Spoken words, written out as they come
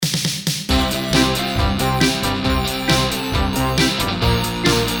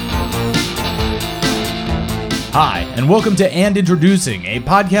Hi, and welcome to And Introducing, a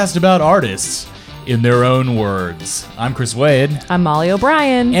podcast about artists in their own words. I'm Chris Wade. I'm Molly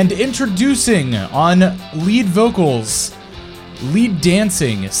O'Brien. And introducing on lead vocals, lead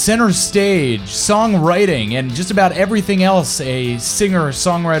dancing, center stage, songwriting, and just about everything else a singer,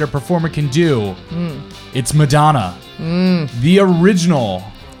 songwriter, performer can do. It's Madonna, the original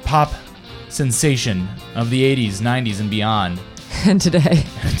pop sensation of the 80s, 90s, and beyond. And today.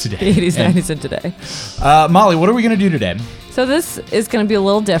 Today. The 80s, 90s, and today. Molly, what are we going to do today? So this is going to be a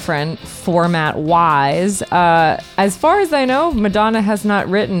little different format-wise. As far as I know, Madonna has not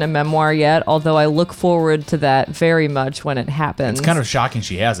written a memoir yet, although I look forward to that very much when it happens. It's kind of shocking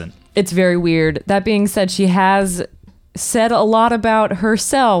she hasn't. It's very weird. That being said, she has said a lot about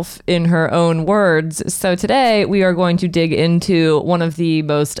herself in her own words. So today we are going to dig into one of the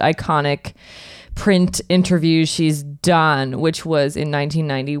most iconic print interviews she's done, which was in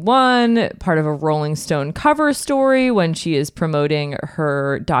 1991, part of a Rolling Stone cover story when she is promoting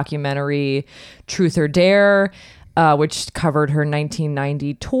her documentary Truth or Dare, which covered her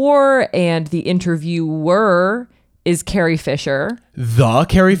 1990 tour. And the interviewer is Carrie Fisher. The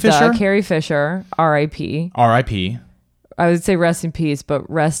Carrie Fisher? The Carrie Fisher, R.I.P. R.I.P. I would say rest in peace, but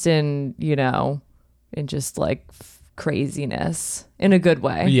rest in, in just like craziness in a good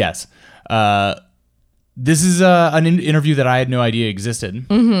way. Yes. This is an interview that I had no idea existed.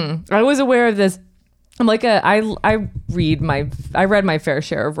 Mm-hmm. I was aware of this. I'm like I read my fair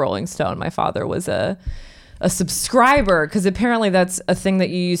share of Rolling Stone. My father was a subscriber because apparently that's a thing that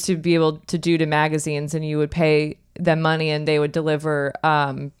you used to be able to do to magazines, and you would pay them money and they would deliver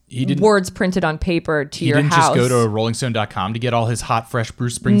words printed on paper to your house. He didn't just go to rollingstone.com to get all his hot, fresh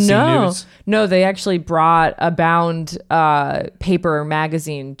Bruce Springsteen news? No, they actually brought a bound paper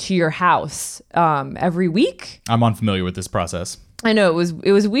magazine to your house every week. I'm unfamiliar with this process. I know,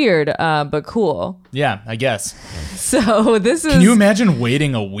 it was weird, but cool. Yeah, I guess. So this is... Can you imagine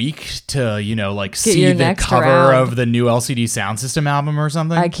waiting a week to, see the cover of the new LCD Sound System album or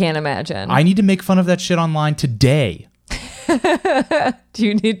something? I can't imagine. I need to make fun of that shit online today. Do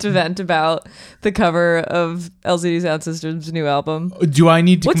you need to vent about the cover of LCD Sound System's new album? Do I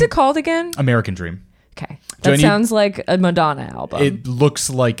need to... What's it called again? American Dream. Okay. That sounds like a Madonna album. It looks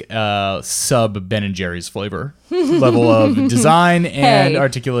like sub Ben & Jerry's flavor level of design and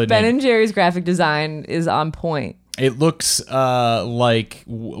articulate. Ben & Jerry's graphic design is on point. It looks like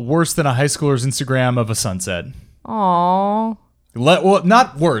worse than a high schooler's Instagram of a sunset. Aww. Well,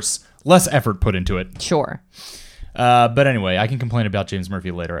 not worse. Less effort put into it. Sure. But anyway, I can complain about James Murphy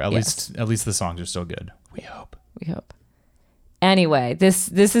later. At least the songs are still good. We hope. Anyway, this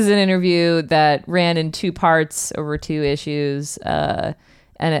is an interview that ran in two parts over 2 issues, and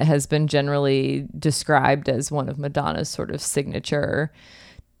it has been generally described as one of Madonna's sort of signature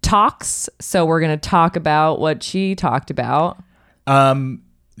talks. So we're going to talk about what she talked about.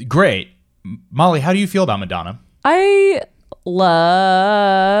 Great. Molly, how do you feel about Madonna? I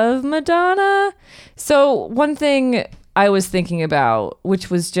love Madonna. So one thing I was thinking about,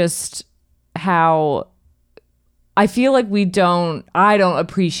 which was just how I feel like I don't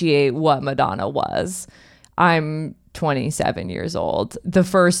appreciate what Madonna was. I'm 27 years old. The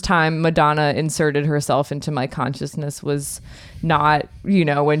first time Madonna inserted herself into my consciousness was not,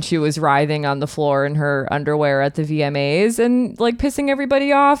 when she was writhing on the floor in her underwear at the VMAs and like pissing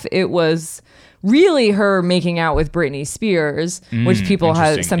everybody off. It was really her making out with Britney Spears, which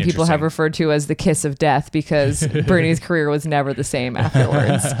some people have referred to as the kiss of death because Britney's career was never the same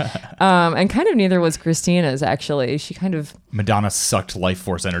afterwards. And kind of neither was Christina's, actually. Madonna sucked life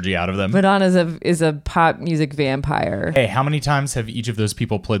force energy out of them. Madonna is a pop music vampire. Hey, how many times have each of those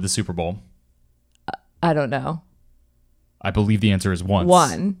people played the Super Bowl? I don't know. I believe the answer is once.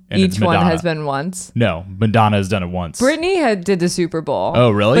 One. Each one has been once. No, Madonna has done it once. Britney did the Super Bowl.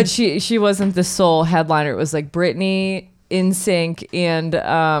 Oh, really? But she wasn't the sole headliner. It was like Britney, NSYNC, and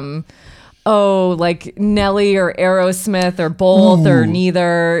like Nelly or Aerosmith or both or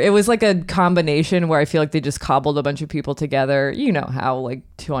neither. It was like a combination where I feel like they just cobbled a bunch of people together. You know how like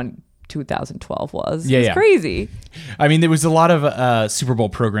 2012 was. Yeah, it's crazy. I mean, there was a lot of Super Bowl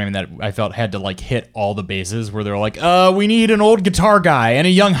programming that I felt had to like hit all the bases where they're like, we need an old guitar guy and a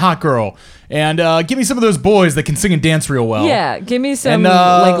young hot girl. And give me some of those boys that can sing and dance real well. Yeah, give me some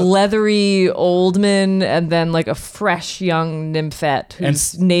like leathery old men and then like a fresh young nymphette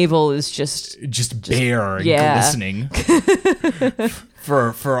whose navel is just bare and glistening.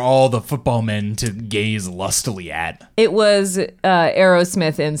 for all the football men to gaze lustily at. It was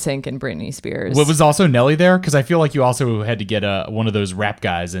Aerosmith, NSYNC, and Britney Spears. What was also Nelly there? Because I feel like you also had to get one of those rap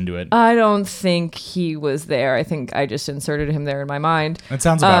guys into it. I don't think he was there. I think I just inserted him there in my mind. That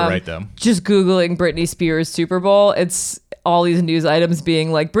sounds about right, though. Just Googling Britney Spears Super Bowl, it's all these news items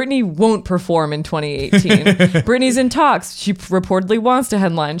being like, Britney won't perform in 2018. Britney's in talks. She reportedly wants to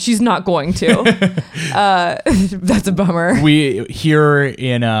headline. She's not going to. That's a bummer. We here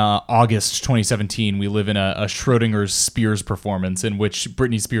in August 2017, we live in a Schrodinger's Spears performance in which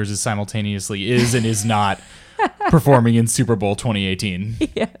Britney Spears is simultaneously is and is not performing in Super Bowl 2018.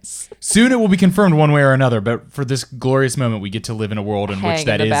 Yes. Soon it will be confirmed one way or another, but for this glorious moment, we get to live in a world in which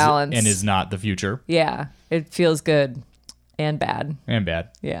that is balance. and is not the future. Yeah, it feels good and bad. And bad.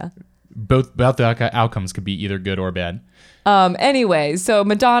 Yeah. Both the outcomes could be either good or bad. Anyway, so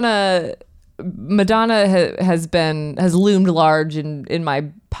Madonna has loomed large in my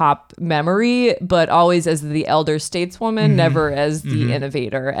pop memory, but always as the elder stateswoman, never as the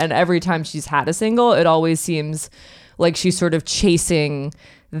innovator. And every time she's had a single, it always seems like she's sort of chasing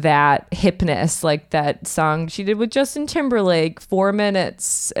that hipness, like that song she did with Justin Timberlake, 4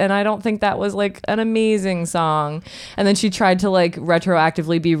 Minutes. And I don't think that was like an amazing song. And then she tried to like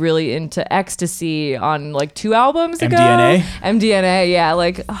retroactively be really into ecstasy on like 2 albums ago. MDNA, yeah.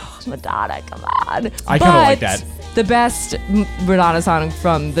 Like, oh, Madonna, come on. I kind of like that. The best Madonna song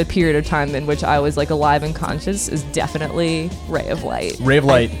from the period of time in which I was like alive and conscious is definitely Ray of Light. Ray of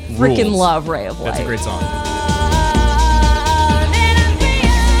Light rules. Freaking love Ray of Light. That's a great song.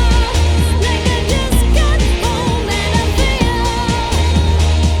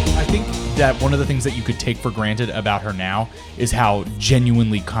 That one of the things that you could take for granted about her now is how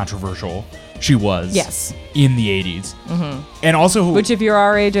genuinely controversial she was in the 80s. And also, which if you're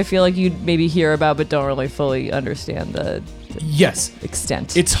our age, I feel like you'd maybe hear about but don't really fully understand the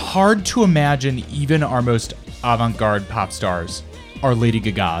extent. It's hard to imagine even our most avant-garde pop stars, our Lady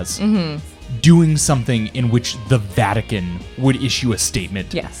Gagas, doing something in which the Vatican would issue a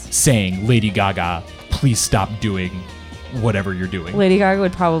statement saying, Lady Gaga, please stop doing whatever you're doing. Lady Gaga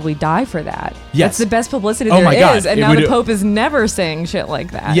would probably die for that. Yes. That's the best publicity my there God. is. And now the Pope is never saying shit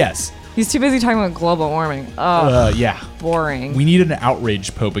like that. Yes. He's too busy talking about global warming. Oh, yeah. Boring. We need an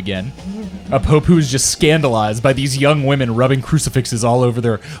outraged Pope again. A Pope who is just scandalized by these young women rubbing crucifixes all over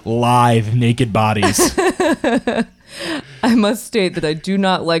their lithe, naked bodies. I must state that I do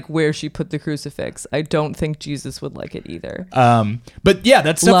not like where she put the crucifix. I don't think Jesus would like it either. But yeah,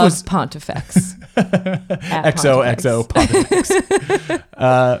 that stuff was Pontifex. XOXO Pontifex.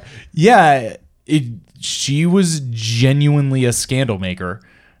 She was genuinely a scandal maker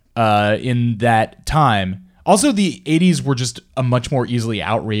in that time. Also, the 80s were just a much more easily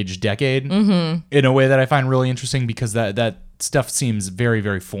outraged decade in a way that I find really interesting because that stuff seems very,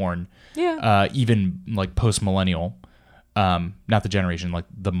 very foreign. Yeah. Even like post-millennial. Not the generation, like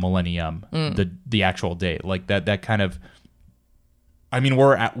the millennium, the actual date, like that kind of. I mean,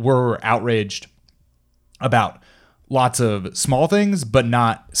 we're outraged about lots of small things, but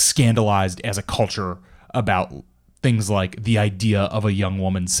not scandalized as a culture about things like the idea of a young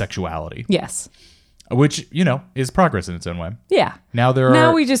woman's sexuality. Yes. Which, is progress in its own way. Yeah.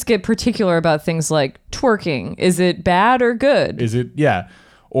 Now we just get particular about things like twerking. Is it bad or good? Is it, yeah.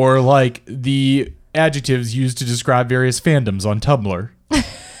 Or like the adjectives used to describe various fandoms on Tumblr.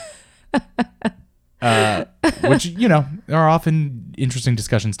 Which, are often interesting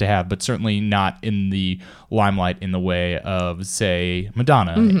discussions to have, but certainly not in the limelight in the way of, say,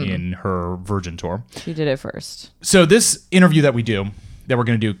 Madonna in her Virgin tour. She did it first. So this interview that we're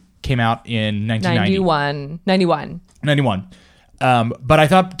going to do, came out in 1991. But I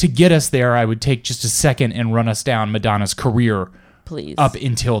thought to get us there, I would take just a second and run us down Madonna's career. Please. Up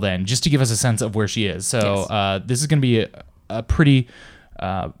until then, just to give us a sense of where she is. So this is going to be a pretty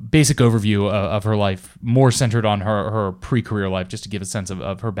basic overview of her life, more centered on her pre-career life, just to give a sense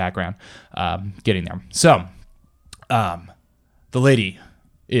of her background getting there. So the lady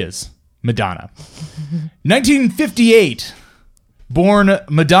is Madonna. 1958, born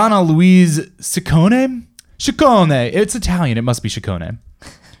Madonna Louise Ciccone. It's Italian. It must be Ciccone.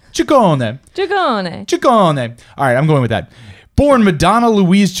 Ciccone. All right, I'm going with that. Born Madonna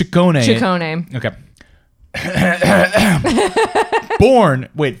Louise Ciccone. Okay. Born.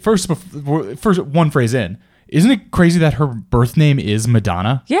 Wait. First, one phrase in. Isn't it crazy that her birth name is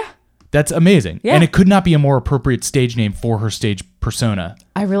Madonna? Yeah. That's amazing. Yeah. And it could not be a more appropriate stage name for her stage persona.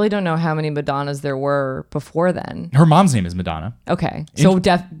 I really don't know how many Madonnas there were before then. Her mom's name is Madonna. Okay. So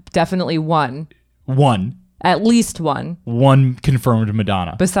definitely one. One. At least one. One confirmed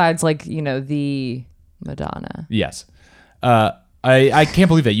Madonna. Besides, the Madonna. Yes. I can't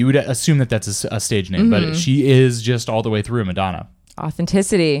believe that. You would assume that that's a stage name, but she is just all the way through Madonna.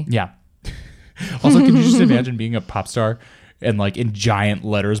 Authenticity. Yeah. Also, can you just imagine being a pop star and like in giant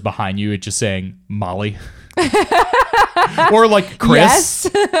letters behind you, it just saying Molly? Or like Chris.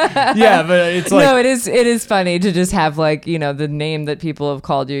 Yes. Yeah, but it's like no, it is funny to just have like, the name that people have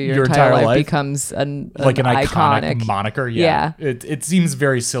called you your entire life becomes an iconic moniker. Yeah. It seems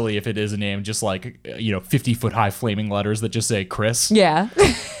very silly if it is a name, just like 50-foot high flaming letters that just say Chris. Yeah.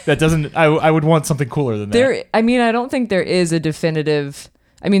 That doesn't. I would want something cooler than that. I don't think there is a definitive.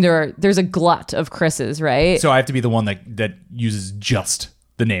 There's a glut of Chris's, right? So I have to be the one that uses just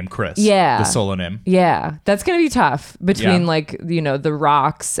the name Chris. Yeah. The solo name. Yeah. That's going to be tough between the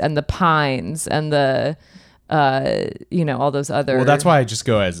Rocks and the Pines and the, all those other. Well, that's why I just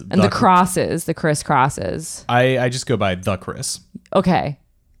go as. And the Crosses, the Chris Crosses. I just go by the Chris. Okay.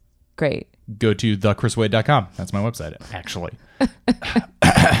 Great. Go to thechriswade.com. That's my website, actually.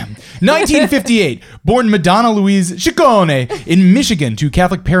 1958, born Madonna Louise Ciccone in Michigan to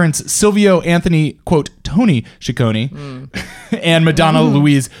Catholic parents Silvio Anthony, quote, Tony Ciccone, and Madonna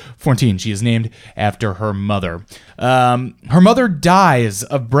Louise Fontaine. She is named after her mother. Her mother dies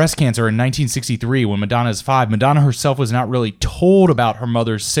of breast cancer in 1963 when Madonna is 5. Madonna herself was not really told about her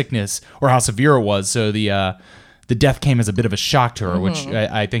mother's sickness or how severe it was, so the death came as a bit of a shock to her, which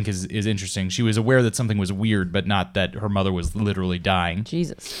I think is interesting. She was aware that something was weird, but not that her mother was literally dying.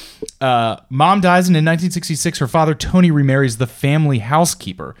 Jesus. Mom dies, and in 1966, her father, Tony, remarries the family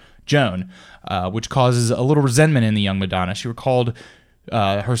housekeeper, Joan, which causes a little resentment in the young Madonna. She recalled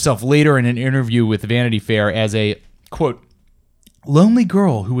herself later in an interview with Vanity Fair as a, quote, lonely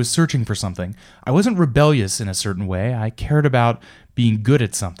girl who was searching for something. I wasn't rebellious in a certain way. I cared about being good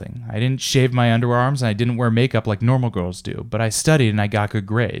at something. I didn't shave my underarms and I didn't wear makeup like normal girls do, but I studied and I got good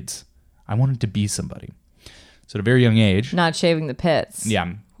grades. I wanted to be somebody. So at a very young age. Not shaving the pits.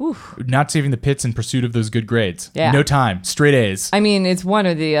 Yeah. Oof. Not saving the pits in pursuit of those good grades. Yeah. No time. Straight A's. It's one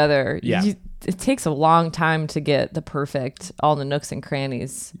or the other. Yeah. It takes a long time to get the perfect, all the nooks and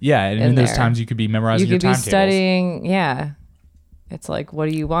crannies. Yeah, and in those times you could be memorizing your timetables. You could be studying, yeah. It's like, what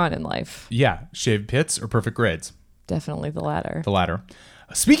do you want in life? Yeah, shaved pits or perfect grades. Definitely the latter. The latter.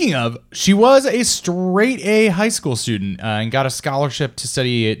 Speaking of, she was a straight A high school student and got a scholarship to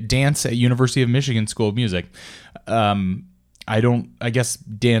study dance at University of Michigan School of Music. I guess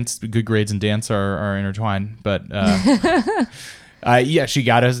dance, good grades and dance are intertwined, but yeah, she's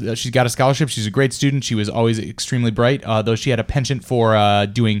got a scholarship. She's a great student. She was always extremely bright, though she had a penchant for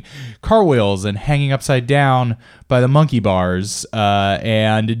doing cartwheels and hanging upside down by the monkey bars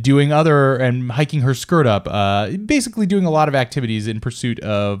and hiking her skirt up, basically doing a lot of activities in pursuit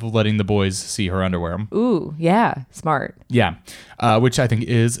of letting the boys see her underwear. Ooh, yeah, smart. Yeah, which I think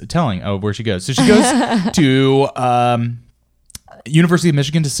is telling of where she goes. So she goes to University of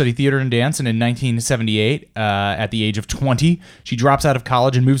Michigan to study theater and dance, and in 1978, at the age of 20, she drops out of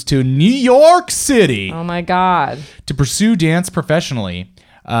college and moves to New York City. Oh my God. To pursue dance professionally.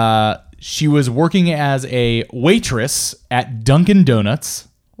 She was working as a waitress at Dunkin' Donuts.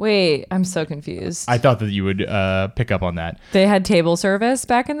 Wait, I'm so confused. I thought that you would pick up on that. They had table service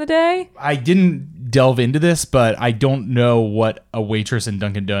back in the day? I didn't delve into this, but I don't know what a waitress in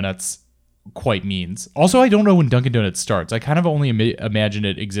Dunkin' Donuts quite means. Also, I don't know when Dunkin' Donuts starts. I kind of only imagine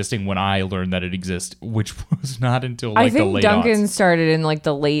it existing when I learned that it exists, which was not until the late I think Dunkin' aughts. started in like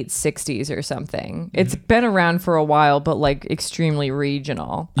the late 60s or something. It's been around for a while, but like extremely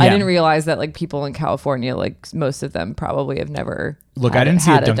regional. Yeah. I didn't realize that like people in California, like most of them probably have never I didn't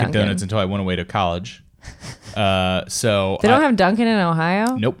see a Dunkin' Donuts until I went away to college. So they don't have Dunkin' in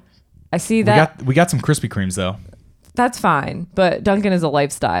Ohio? Nope. I see that. We got some Krispy Kremes though. That's fine, but Dunkin' is a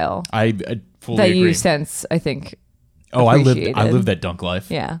lifestyle. I fully that agree. you sense, I think. I lived that dunk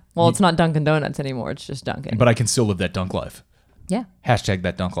life. Yeah. Well, it's not Dunkin' Donuts anymore. It's just Dunkin'. But I can still live that dunk life. Yeah. Hashtag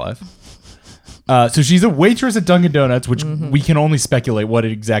that dunk life. So she's a waitress at Dunkin' Donuts, which we can only speculate what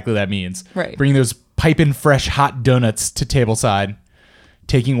exactly that means. Right. Bringing those piping fresh hot donuts to tableside,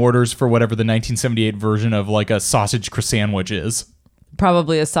 taking orders for whatever the 1978 version of like a sausage croissant is.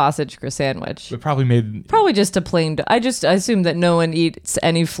 Probably a sausage sandwich. It probably just a plain. I just assume that no one eats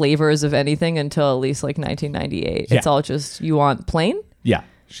any flavors of anything until at least like 1998. Yeah. It's all just, you want plain? Yeah.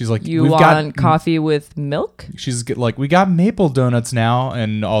 She's like, you want coffee with milk? She's like, we got maple donuts now,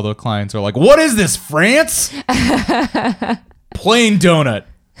 and all the clients are like, what is this, France? Plain donut,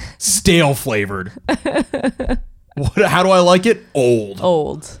 stale flavored. How do I like it?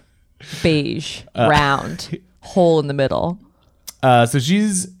 Old, beige, round, hole in the middle. While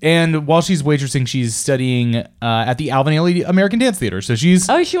she's waitressing, she's studying at the Alvin Ailey American Dance Theater. So she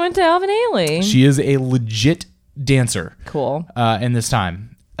went to Alvin Ailey. She is a legit dancer. Cool. In this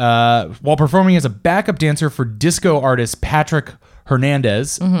time. While performing as a backup dancer for disco artist Patrick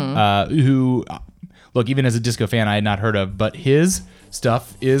Hernandez, who, look, even as a disco fan, I had not heard of, but his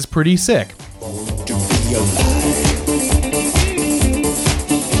stuff is pretty sick.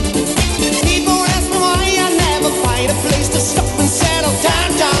 People ask me why I never find a place to stop and settle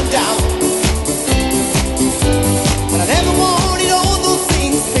down, down, down. But I never wanted all those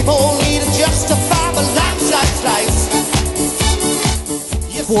things people need to justify the lives, lives, lives.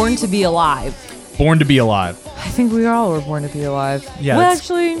 Born to be alive. Born to be alive. I think we all were born to be alive. Yeah, well, it's-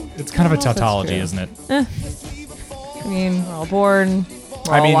 actually, It's kind of a I don't know if that's tautology, true. isn't it? I mean, we're all born,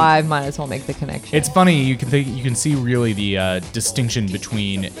 we're all alive. Might as well make the connection. It's funny. You can see really the distinction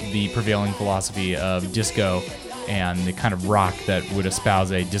between the prevailing philosophy of disco and the kind of rock that would espouse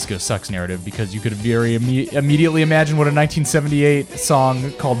a disco sucks narrative, because you could very immediately imagine what a 1978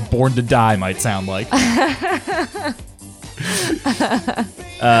 song called "Born to Die" might sound like.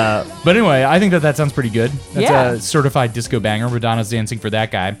 But anyway, I think that sounds pretty good. That's Yeah. a certified disco banger. Madonna's dancing for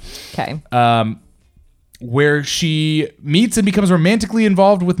that guy. okay. Where she meets and becomes romantically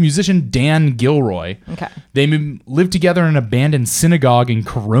involved with musician Dan Gilroy. Okay. They live together in an abandoned synagogue in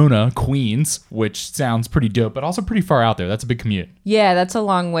Corona, Queens, which sounds pretty dope, but also pretty far out there. That's a big commute. Yeah, that's a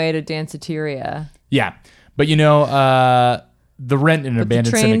long way to Danceteria. Yeah. But the rent in an The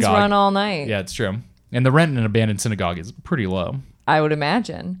abandoned trains synagogue. run all night. Yeah, it's true. And the rent in an abandoned synagogue is pretty low. I would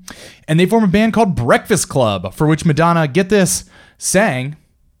imagine. And they form a band called Breakfast Club, for which Madonna, get this, sang,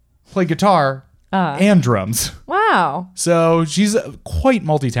 played guitar, and drums. Wow. So she's quite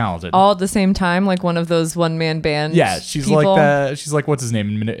multi-talented. All at the same time, like one of those one-man bands. Yeah, she's people. like what's his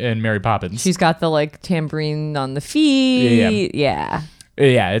name in Mary Poppins. She's got the like tambourine on the feet. Yeah.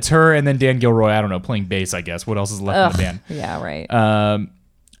 Yeah, it's her and then Dan Gilroy, I don't know, playing bass, I guess. What else is left in the band? Yeah, right.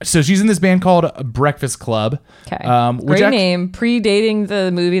 So she's in this band called Breakfast Club. Okay. Which Great name. Predating the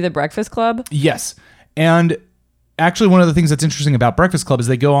movie The Breakfast Club. Yes. And actually, one of the things that's interesting about Breakfast Club is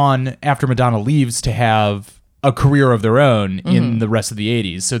they go on, after Madonna leaves, to have a career of their own in the rest of the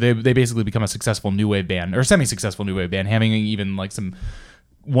 80s. So they basically become a successful new wave band, or semi-successful new wave band, having even like some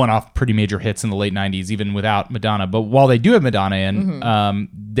one-off pretty major hits in the late 90s, even without Madonna. But while they do have Madonna in,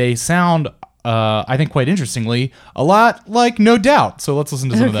 they sound, I think quite interestingly, a lot like No Doubt. So let's listen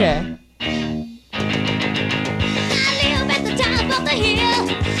to some of them. Okay. I live at the top of the hill.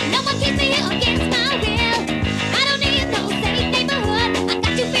 No one keeps me here against my will. I don't need no safe neighborhood. I got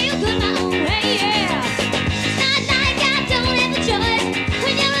to feel good my own way, yeah. It's not like I don't have a choice.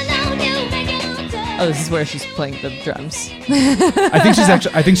 When you're alone, you make it on tough. Oh, this is where she's playing the drums. I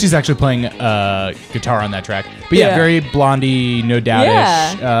think she's actually playing guitar on that track. But yeah, Yeah. very Blondie, No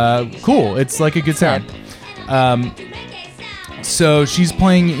Doubt-ish. Cool. It's like a good sound. So she's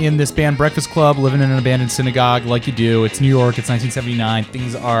playing in this band Breakfast Club, living in an abandoned synagogue like you do. It's New York. It's 1979.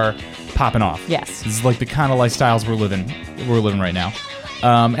 Things are popping off. Yes. This is like the kind of lifestyles we're living right now.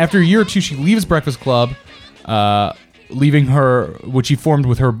 After a year or two, she leaves Breakfast Club, leaving her, which she formed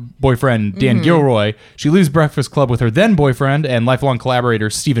with her boyfriend, Dan Gilroy. She leaves Breakfast Club with her then boyfriend and lifelong collaborator,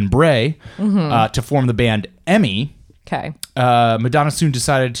 Stephen Bray, to form the band Emmy. Okay. Madonna soon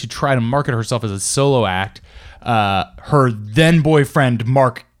decided to try to market herself as a solo act. Her then boyfriend,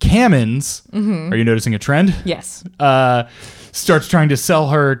 Mark Cammons, are you noticing a trend? Yes. Starts trying to sell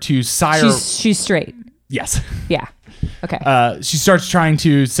her to Sire. She's straight. Yes. Yeah. Okay. She starts trying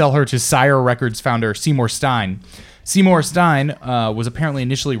to sell her to Sire Records founder Seymour Stein. Seymour Stein was apparently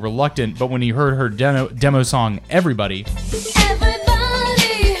initially reluctant, but when he heard her demo song "Everybody,"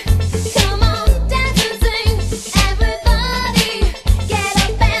 Everybody, come on, dance and sing. Everybody, get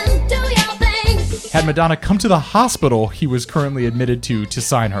up and do your thing. had Madonna come to the hospital he was currently admitted to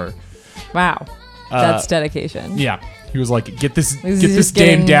sign her. Wow. That's dedication. Yeah, he was like, "Get this he dame just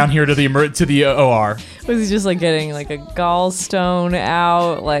getting- down here to the OR." Was he just like getting like a gallstone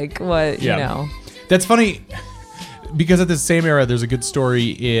out? Like what, Yeah. you know? That's funny. Because at the same era, there's a good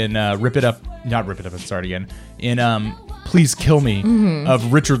story in Rip It Up, not Rip It Up, start again, in Please Kill Me,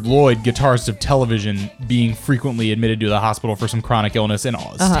 of Richard Lloyd, guitarist of Television, being frequently admitted to the hospital for some chronic illness and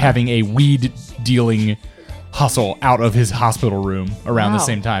having a weed dealing hustle out of his hospital room around the Wow.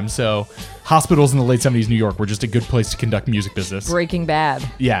 same time. So hospitals in the late 70s New York were just a good place to conduct music business. Breaking Bad,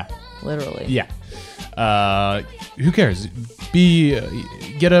 Yeah. literally. Yeah. Who cares?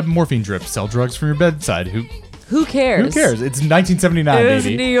 Get a morphine drip, sell drugs from your bedside. Who cares? Who cares? It's 1979, It was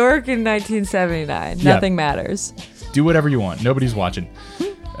baby. New York in 1979. Yeah. Nothing matters. Do whatever you want. Nobody's watching.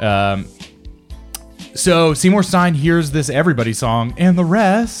 So Seymour Stein hears this Everybody song, and the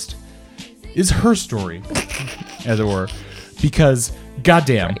rest is her story, as it were. Because,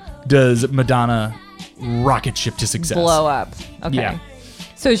 goddamn, does Madonna rocket ship to success. blow up. Okay. Yeah.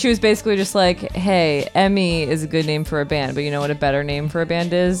 So she was basically just like, hey, Emmy is a good name for a band, but you know what a better name for a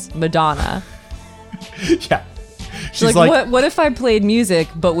band is? Madonna. Yeah. She's like, what if I played music,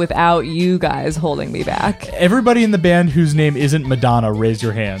 but without you guys holding me back? Everybody in the band whose name isn't Madonna, raise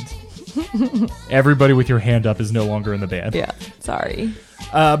your hand. Everybody with your hand up is no longer in the band. Yeah, sorry.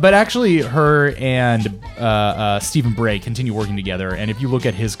 But actually, her and Stephen Bray continue working together. And if you look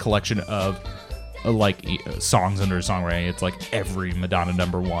at his collection of songs under songwriting, it's like every Madonna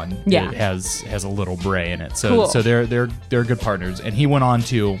 #1 Yeah. it has a little Bray in it. So Cool. so they're good partners. And he went on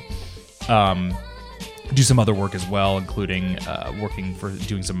to do some other work as well, including working for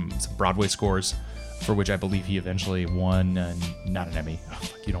doing some Broadway scores, for which I believe he eventually won not an Emmy. Oh,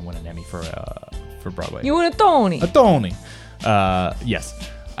 fuck, you don't win an Emmy for Broadway. You want a Tony? A Tony. Yes.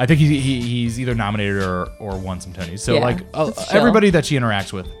 I think he's either nominated or won some Tonys. So Yeah, that's chill. everybody that she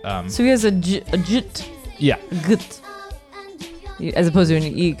interacts with. So he has a jit, Yeah. as opposed to an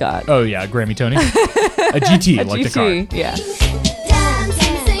EGOT. Oh yeah, Grammy Tony. A GT, A like GT, the car. yeah. Dance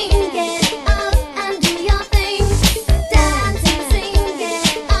and sing, get up and do your thing. Dance and sing,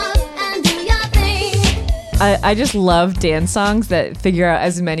 get up and do your thing. I just love dance songs that figure out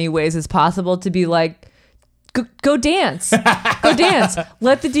as many ways as possible to be like, go dance, go dance.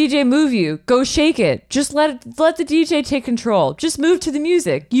 Let the DJ move you. Go shake it. Just let the DJ take control. Just move to the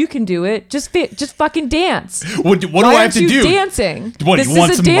music. You can do it. Just fucking dance. What do Why I have aren't to you do? dancing? What, This you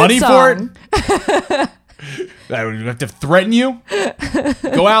want is a some money dance for song. it? I would have to threaten you.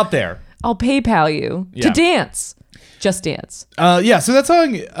 Go out there. I'll PayPal you Yeah. to dance. Just dance. Yeah, so that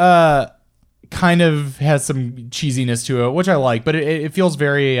song kind of has some cheesiness to it, which I like, but it feels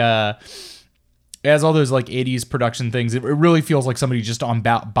very it has all those like 80s production things. It really feels like somebody just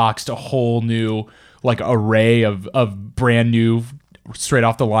boxed a whole new like array of brand new straight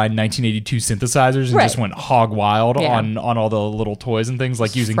off the line 1982 synthesizers and Right. just went hog wild Yeah. on all the little toys and things,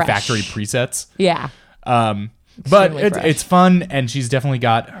 like using fresh. factory presets. Yeah. But Extremely fresh. it's fun, and she's definitely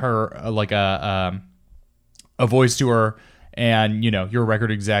got her like a voice to her. And you know, you're a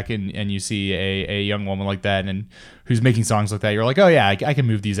record exec, and you see a young woman like that, and who's making songs like that. You're like, oh yeah, I can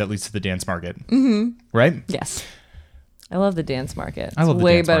move these at least to the dance market, right? Yes. I love the dance market. I love the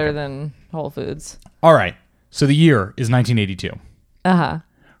way dance better market. than Whole Foods. All right. So the year is 1982. Uh-huh.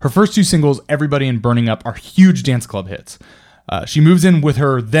 Her first two singles, Everybody and Burning Up, are huge dance club hits. She moves in with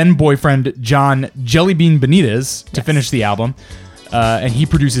her then boyfriend, John Jellybean Benitez, to finish the album. And he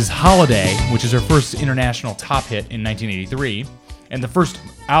produces Holiday, which is her first international top hit in 1983. And the first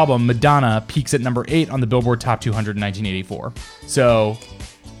album, Madonna, peaks at number 8 on the Billboard Top 200 in 1984. So,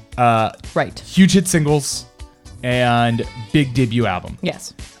 Right. huge hit singles and big debut album.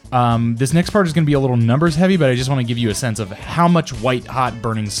 Yes. This next part is going to be a little numbers heavy, but I just want to give you a sense of how much white hot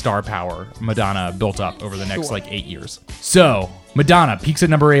burning star power Madonna built up over the next Sure. 8 years. So, Madonna peaks at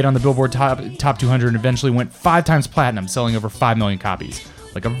number 8 on the Billboard Top 200 and eventually went 5 times platinum, selling over 5 million copies.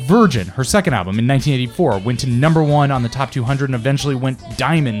 Like a Virgin, her second album in 1984, went to number 1 on the Top 200 and eventually went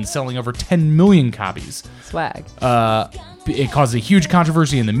diamond, selling over 10 million copies. Swag. It caused a huge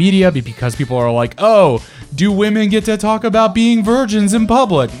controversy in the media because people are like, oh, do women get to talk about being virgins in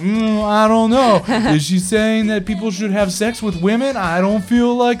public? I don't know. Is she saying that people should have sex with women? I don't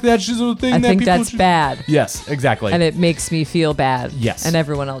feel like that's just a thing I that think people that's should... bad. Yes, exactly. And it makes me feel bad. Yes. And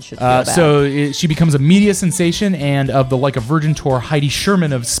everyone else should feel bad. So she becomes a media sensation, and of the Like a Virgin tour, Heidi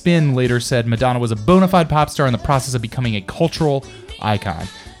Sherman of Spin later said Madonna was a bona fide pop star in the process of becoming a cultural icon.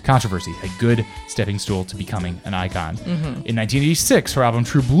 Controversy, a good stepping stool to becoming an icon. In 1986, her album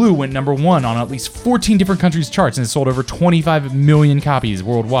True Blue went number 1 on at least 14 different countries' charts and sold over 25 million copies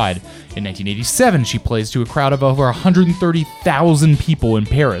worldwide. In 1987, she plays to a crowd of over 130,000 people in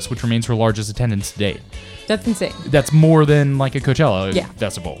Paris, which remains her largest attendance to date. That's insane. That's more than like a Coachella Yeah.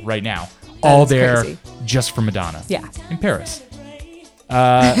 festival right now. That All is there crazy. just for Madonna. Yeah. In Paris.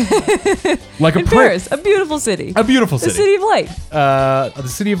 Like In Paris, a beautiful city. A beautiful The city. city of light. The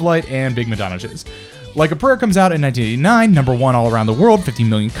City of Light and Big Madonna shows. Like a Prayer comes out in 1989, number 1 all around the world, 15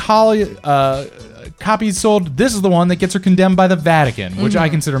 million copies sold. This is the one that gets her condemned by the Vatican, which I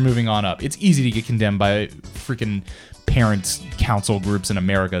consider moving on up. It's easy to get condemned by freaking parents' council groups in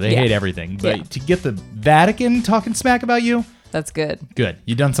America. They Yeah. hate everything. But Yeah. to get the Vatican talking smack about you, That's good. good.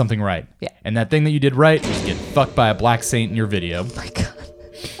 You done something right. Yeah. And that thing that you did right was get fucked by a black saint in your video. My God.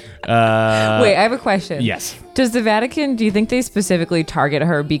 Wait, I have a question. Yes. Does the Vatican, do you think they specifically target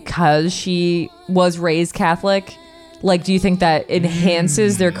her because she was raised Catholic? Like, do you think that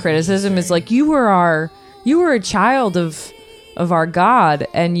enhances their criticism? Is like, you were a child of our God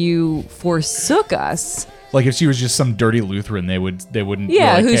and you forsook us Like if she was just some dirty Lutheran, they wouldn't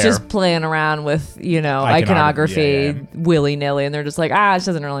Yeah, really who's care. just playing around with, Iconography, iconography willy-nilly, and they're just like, she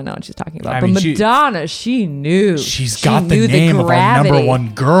doesn't really know what she's talking about. I But mean, Madonna, she knew. She's She got the knew name of our number gravity.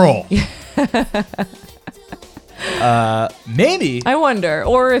 one girl. Maybe. I wonder.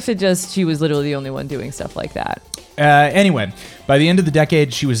 Or if she was literally the only one doing stuff like that. Anyway, by the end of the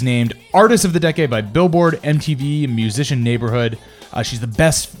decade, she was named Artist of the Decade by Billboard, MTV, and Musician Neighborhood. She's the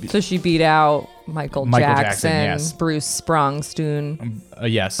best. So she beat out Michael Jackson, yes. Bruce Springsteen,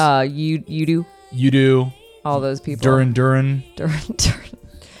 Yes. you do. all those people. Duran. Duran.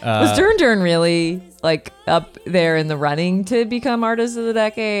 Was Duran really like up there in the running to become Artist of the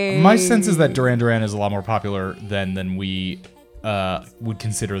Decade? My sense is that Duran Duran is a lot more popular than we would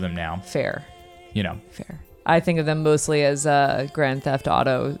consider them now. Fair. Fair. I think of them mostly as Grand Theft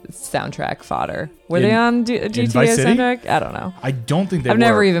Auto soundtrack fodder. Were they on GTA Vice City? soundtrack? I don't know. I don't think they I've were.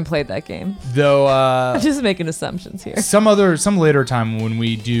 never even played that game. Though, I'm just making assumptions here. some later time when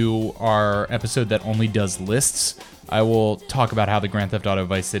we do our episode that only does lists, I will talk about how the Grand Theft Auto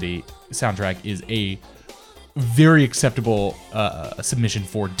Vice City soundtrack is a very acceptable submission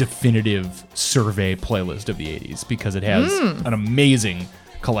for definitive survey playlist of the 80s because it has an amazing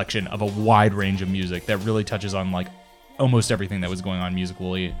collection of a wide range of music that really touches on like almost everything that was going on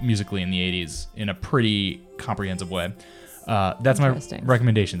musically in the 80s in a pretty comprehensive way. That's my Interesting.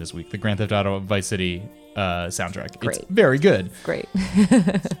 recommendation this week, the Grand Theft Auto Vice City soundtrack. Great. It's very good. Great.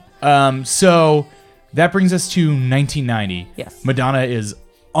 So that brings us to 1990. Yes. Madonna is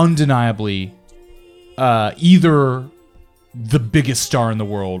undeniably either the biggest star in the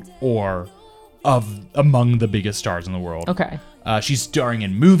world or among the biggest stars in the world. Okay. She's starring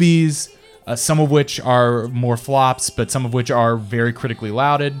in movies, some of which are more flops, but some of which are very critically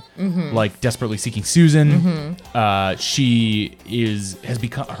lauded, like Desperately Seeking Susan. She has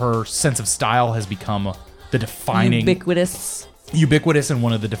become, her sense of style has become the defining, ubiquitous and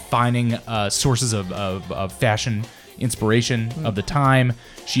one of the defining sources of fashion inspiration of the time.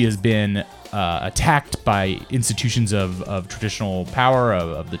 She has been attacked by institutions of traditional power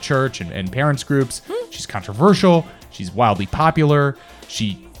of the church and parents groups. She's controversial. She's wildly popular.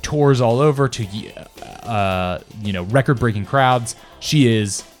 She tours all over to record-breaking crowds. She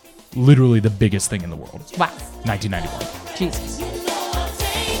is literally the biggest thing in the world. Wow. 1991. Jesus.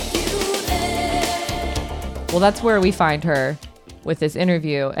 Well, that's where we find her with this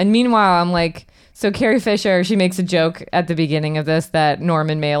interview. And meanwhile, I'm like, so Carrie Fisher, she makes a joke at the beginning of this that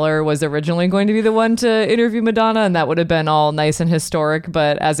Norman Mailer was originally going to be the one to interview Madonna, and that would have been all nice and historic,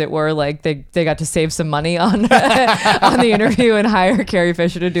 but as it were, like they got to save some money on on the interview and hire Carrie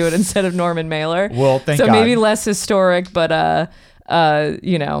Fisher to do it instead of Norman Mailer. Well, thank God. So maybe less historic, but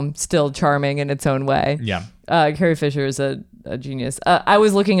still charming in its own way. Yeah. Carrie Fisher is a genius. I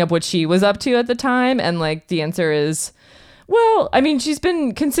was looking up what she was up to at the time, and like the answer is, well, I mean, she's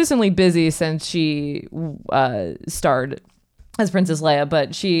been consistently busy since she starred as Princess Leia,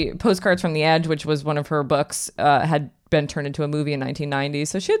 but Postcards from the Edge, which was one of her books, had been turned into a movie in 1990,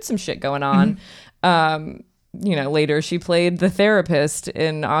 so she had some shit going on. Later she played the therapist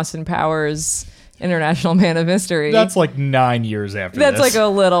in Austin Powers' International Man of Mystery. That's like 9 years after this. That's like a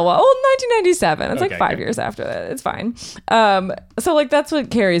little while. Oh, 1997. It's Okay, like 5 good. years after that. It's fine. So like that's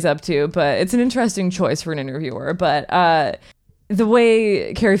what Carrie's up to, but it's an interesting choice for an interviewer. But the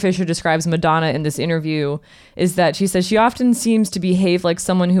way Carrie Fisher describes Madonna in this interview is that she says she often seems to behave like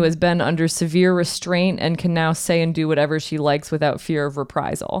someone who has been under severe restraint and can now say and do whatever she likes without fear of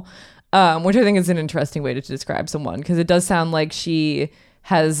reprisal, which I think is an interesting way to describe someone, because it does sound like she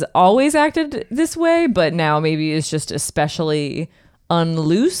has always acted this way, but now maybe is just especially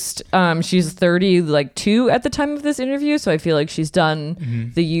unloosed. She's 32 at the time of this interview, so I feel like she's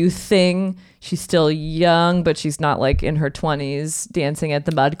done the youth thing. She's still young, but she's not like in her 20s dancing at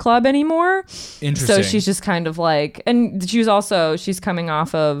the Mud Club anymore. Interesting. So she's just kind of like, and she's coming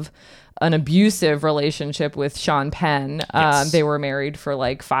off of an abusive relationship with Sean Penn. Yes. They were married for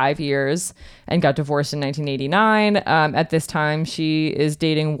like 5 years and got divorced in 1989. At this time, she is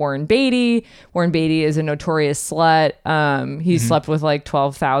dating Warren Beatty. Warren Beatty is a notorious slut. He slept with like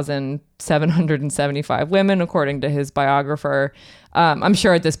 12,775 women, according to his biographer. I'm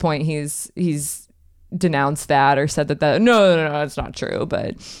sure at this point he's denounced that or said that no, it's not true.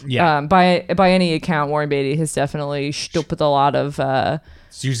 But Yeah. by any account, Warren Beatty has definitely stooped with a lot of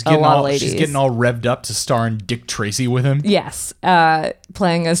She's a lot of she's ladies. getting all revved up to star in Dick Tracy with him. Yes,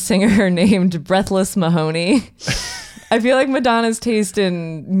 playing a singer named Breathless Mahoney. I feel like Madonna's taste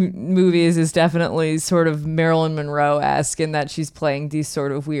in movies is definitely sort of Marilyn Monroe-esque in that she's playing these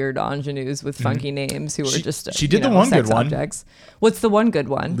sort of weird ingenues with funky names who are just she did the one sex good one. objects. What's the one good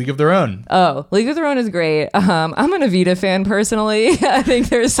one? League of Their Own. Oh, League of Their Own is great. I'm an Evita fan personally. I think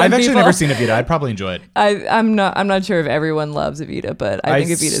there's some I've actually people. never seen Evita. I'd probably enjoy it. I'm not sure if everyone loves Evita, but I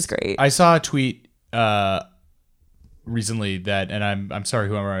think Evita's great. I saw a tweet recently that, and I'm sorry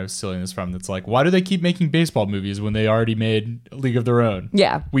whoever I was stealing this from, that's like, why do they keep making baseball movies when they already made League of Their Own?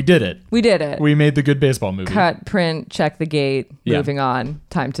 Yeah. We did it. We did it. We made the good baseball movie. Cut, print, check the gate, Yeah. moving on.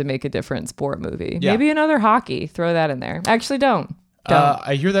 Time to make a different sport movie. Yeah. Maybe another hockey. Throw that in there. Actually, don't.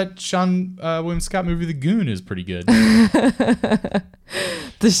 I hear that Sean William Scott movie, The Goon, is pretty good.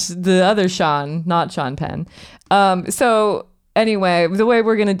 The other Sean, not Sean Penn. So anyway, the way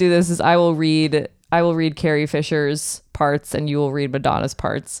we're gonna do this is I will read Carrie Fisher's parts and you will read Madonna's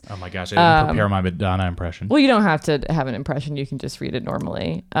parts. Oh my gosh, I didn't prepare my Madonna impression. Well, you don't have to have an impression. You can just read it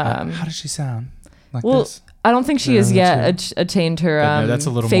normally. How does she sound? Like Well, this? I don't think she has yet attained her No, that's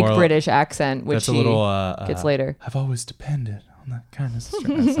a little fake more- British accent, which That's a she little gets later. I've always depended on that kindness. That's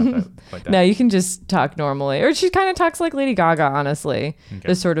not that, like that. No, you can just talk normally, or she kind of talks like Lady Gaga, honestly. Okay.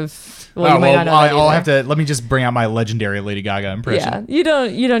 The sort of you might not know that I'll either. have to let me just bring out my legendary Lady Gaga impression. Yeah,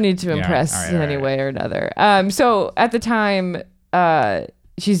 you don't need to impress all right, in all any right. way or another. So at the time,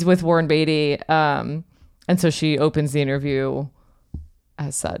 she's with Warren Beatty, and so she opens the interview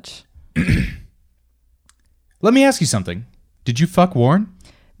as such. Let me ask you something. Did you fuck Warren?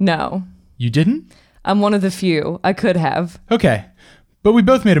 No, You didn't? I'm one of the few. I could have. Okay. But we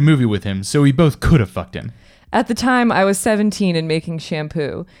both made a movie with him, so we both could have fucked him. At the time, I was 17 and making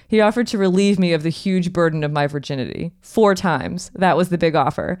shampoo. He offered to relieve me of the huge burden of my virginity. 4 times. That was the big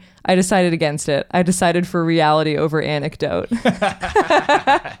offer. I decided against it. I decided for reality over anecdote.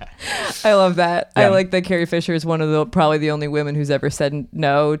 I love that. Yeah. I like that Carrie Fisher is one of probably the only women who's ever said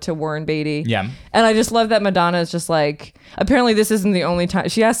no to Warren Beatty. Yeah. And I just love that Madonna is just like, apparently this isn't the only time.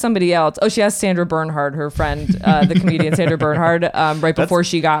 She asked somebody else. Oh, she asked Sandra Bernhard, her friend, the comedian Sandra Bernhard, right before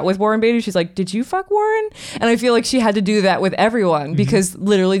she got with Warren Beatty. She's like, did you fuck Warren? And I feel like she had to do that with everyone because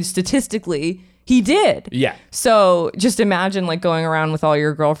literally statistically he did. Yeah. So just imagine like going around with all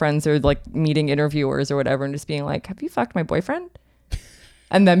your girlfriends or like meeting interviewers or whatever and just being like, have you fucked my boyfriend?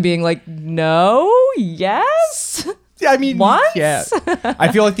 And then being like, no, yes. I mean, What? yeah.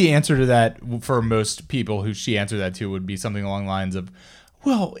 I feel like the answer to that for most people who she answered that to would be something along the lines of,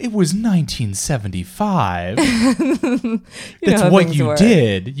 well, it was 1975. That's how what things you work.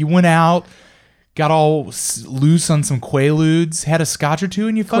 did. You went out, got all loose on some Quaaludes, had a scotch or two,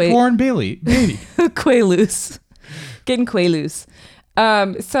 and you fucked Warren Beatty. Quaaludes. Getting Quaaludes.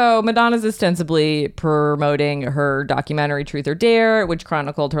 So Madonna's ostensibly promoting her documentary Truth or Dare, which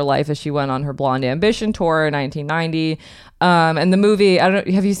chronicled her life as she went on her Blonde Ambition tour in 1990. And the movie, I don't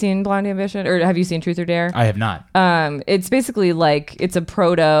know, have you seen Blonde Ambition or have you seen Truth or Dare? I have not. It's basically like it's a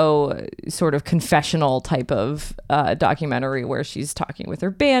proto sort of confessional type of documentary where she's talking with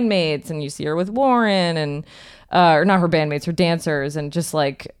her bandmates and you see her with Warren and or not her bandmates, her dancers, and just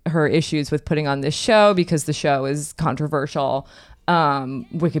like her issues with putting on this show because the show is controversial.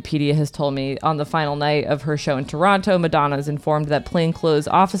 Wikipedia has told me on the final night of her show in Toronto, Madonna is informed that plainclothes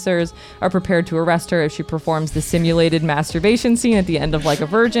officers are prepared to arrest her if she performs the simulated masturbation scene at the end of Like a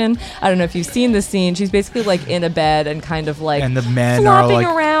Virgin. I don't know if you've seen the scene. She's basically like in a bed and kind of like And the men are, flopping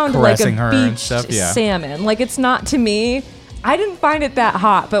like, around like a caressing her and beached stuff, yeah. salmon. Like it's not to me. I didn't find it that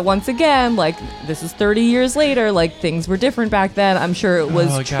hot, but once again, like this is 30 years later, like things were different back then. I'm sure it was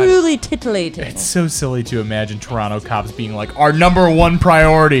God. truly titillating. It's so silly to imagine Toronto cops being like, our number one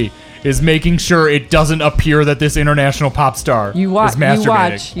priority is making sure it doesn't appear that this international pop star You is watch,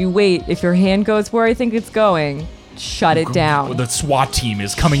 masturbating. you wait. If your hand goes where I think it's going, shut it down. The SWAT team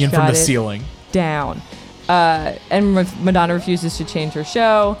is coming in from Shut the it ceiling. Down. And Madonna refuses to change her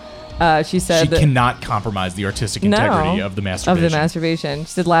show. She said She that cannot compromise the artistic integrity of the masturbation.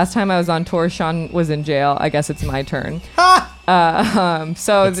 She said, last time I was on tour, Sean was in jail. I guess it's my turn.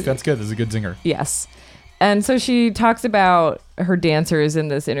 So That's good. That's a good zinger. yes. And so she talks about her dancers in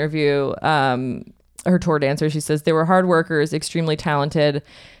this interview, her tour dancers. She says they were hard workers, extremely talented,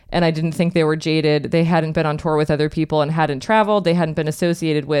 and I didn't think they were jaded. They hadn't been on tour with other people and hadn't traveled. They hadn't been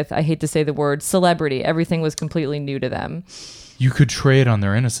associated with, I hate to say the word, celebrity. Everything was completely new to them. You could trade on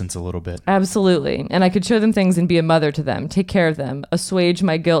their innocence a little bit. Absolutely. And I could show them things and be a mother to them, take care of them, assuage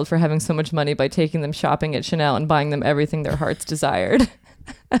my guilt for having so much money by taking them shopping at Chanel and buying them everything their hearts desired.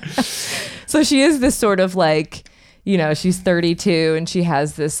 So she is this sort of like, you know, she's 32 and she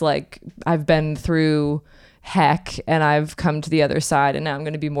has this like, I've been through heck, and I've come to the other side, and now I'm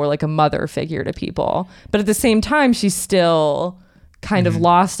going to be more like a mother figure to people. But at the same time, she's still kind of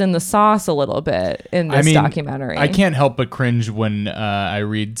lost in the sauce a little bit in this documentary. I can't help but cringe when I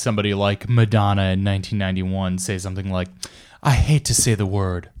read somebody like Madonna in 1991 say something like, I hate to say the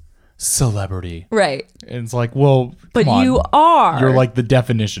word celebrity. Right. And it's like, well, But come on. you are. You're like the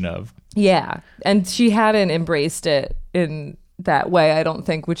definition of. Yeah. And she hadn't embraced it in that way, I don't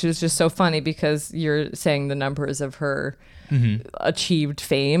think, which is just so funny because you're saying the numbers of her achieved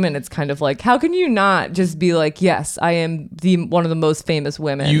fame, and it's kind of like, how can you not just be like, yes, I am one of the most famous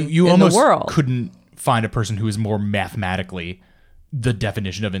women You in almost the world. couldn't find a person who is more mathematically the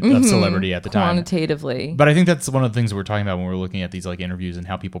definition of celebrity at the time. Quantitatively. But I think that's one of the things that we're talking about when we're looking at these like interviews and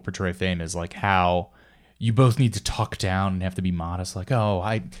how people portray fame is like how you both need to talk down and have to be modest. Like, oh,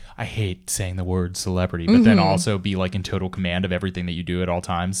 I hate saying the word celebrity, but then also be like in total command of everything that you do at all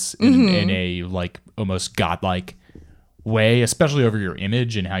times in a like almost godlike way, especially over your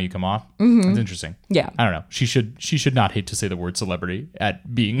image and how you come off. It's interesting. Yeah. I don't know. She should not hate to say the word celebrity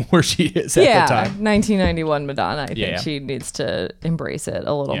at being where she is at the time. 1991 Madonna. I think she needs to embrace it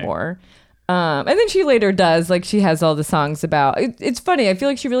a little more. And then she later does, like, she has all the songs about it's funny. I feel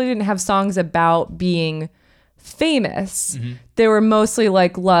like she really didn't have songs about being famous. They were mostly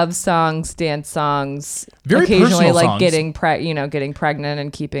like love songs, dance songs, Very occasionally personal like songs. getting pregnant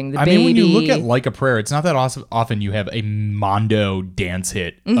and keeping the I baby. mean, when you look at Like a Prayer, it's not that often you have a mondo dance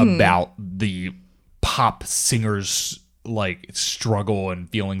hit about the pop singer's like struggle and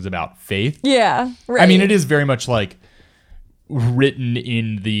feelings about faith. Yeah, right. I mean, it is very much like written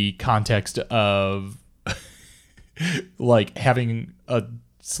in the context of like having a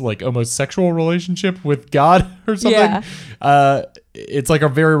like almost sexual relationship with God or something. Yeah. It's like a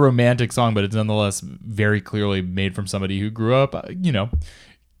very romantic song, but it's nonetheless very clearly made from somebody who grew up,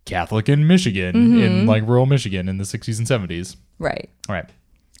 Catholic in Michigan, in like rural Michigan in the 60s and 70s. Right. All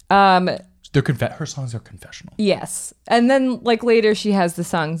right. Her songs are confessional. Yes. And then like later she has the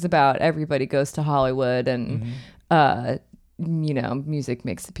songs about everybody goes to Hollywood and music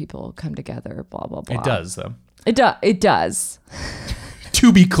makes the people come together, blah blah blah. It does though. It does.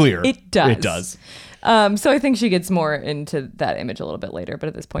 To be clear. It does. It does. So I think she gets more into that image a little bit later, but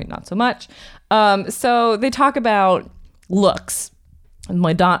at this point not so much. So they talk about looks.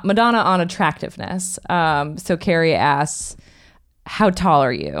 Madonna on attractiveness. So Carrie asks, how tall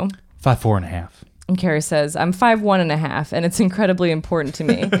are you? 5'4.5". And Carrie says, I'm 5'1.5", and it's incredibly important to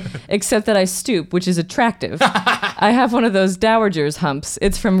me, except that I stoop, which is attractive. I have one of those dowager's humps.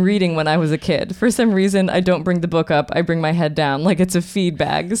 It's from reading when I was a kid. For some reason, I don't bring the book up. I bring my head down like it's a feed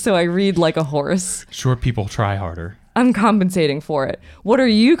bag, so I read like a horse. Short people try harder. I'm compensating for it. What are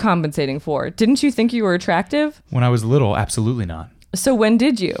you compensating for? Didn't you think you were attractive? When I was little, absolutely not. So when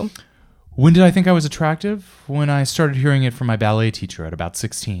did you? When did I think I was attractive? When I started hearing it from my ballet teacher at about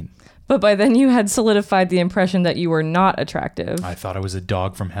 16. But by then you had solidified the impression that you were not attractive. I thought I was a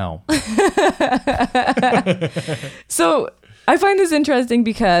dog from hell. So I find this interesting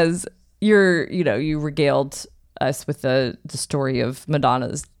because you regaled us with the story of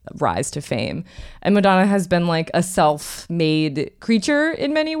Madonna's rise to fame. And Madonna has been like a self-made creature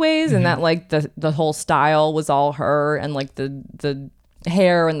in many ways, and that like the whole style was all her, and like the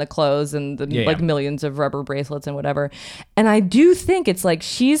hair and the clothes and the millions of rubber bracelets and whatever. And I do think it's like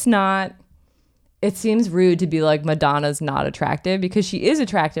she's not, it seems rude to be like Madonna's not attractive, because she is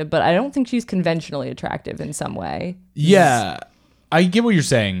attractive, but I don't think she's conventionally attractive in some way. Yeah, I get what you're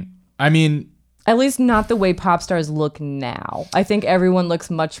saying. I mean, at least not the way pop stars look now. I think everyone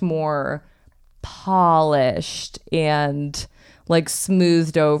looks much more polished and like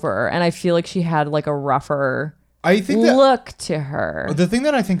smoothed over. And I feel like she had like a rougher look to her. The thing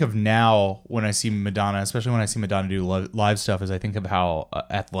that I think of now when I see Madonna, especially when I see Madonna do live stuff, is I think of how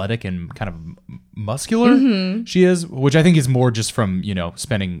athletic and kind of muscular she is, which I think is more just from,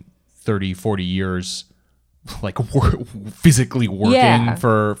 spending 30, 40 years like physically working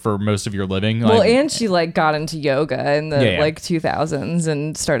for most of your living. Well, and she like got into yoga in the like 2000s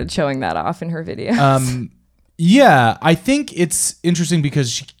and started showing that off in her videos. Yeah, I think it's interesting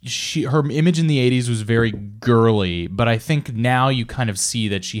because her image in the 80s was very girly, but I think now you kind of see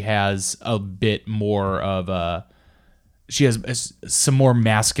that she has a bit more of she has some more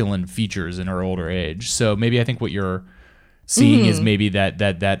masculine features in her older age. So maybe I think what you're seeing is maybe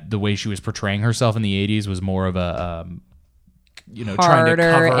that the way she was portraying herself in the 80s was more of a harder,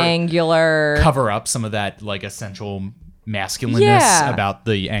 trying to angular, cover up some of that like essential masculineness about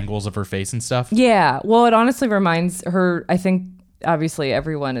the angles of her face and stuff. Yeah. Well, it honestly reminds her, I think obviously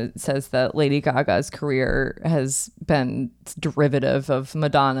everyone says that Lady Gaga's career has been derivative of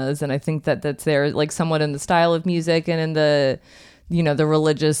Madonna's, and I think that that's there like somewhat in the style of music and in the the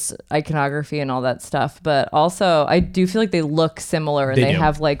religious iconography and all that stuff, but also I do feel like they look similar and they do.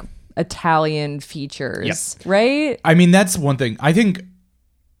 have like Italian features, Yep. right? I mean, that's one thing. I think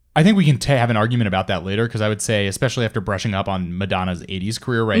we can have an argument about that later, because I would say, especially after brushing up on Madonna's 80s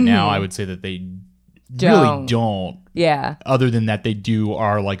career right now, I would say that they really don't. Yeah. Other than that, they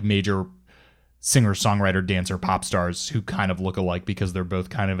are like major singer, songwriter, dancer, pop stars who kind of look alike because they're both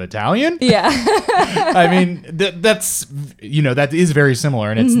kind of Italian. Yeah. I mean, that's that is very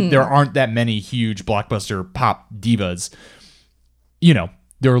similar, and there aren't that many huge blockbuster pop divas.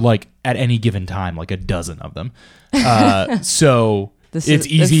 There are like at any given time like a dozen of them. So it's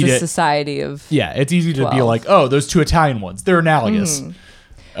easy the to society of it's easy to be 12. like, oh, those two Italian ones, they're analogous.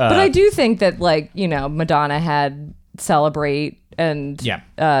 but I do think that like Madonna had Celebrate and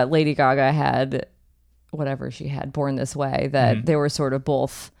Lady Gaga had whatever she had, Born This Way, that they were sort of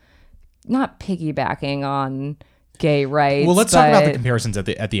both not piggybacking on gay rights. Well, let's talk about the comparisons at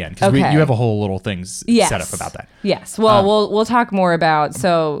the end, because you have a whole little things set up about that. Yes. Well, we'll talk more about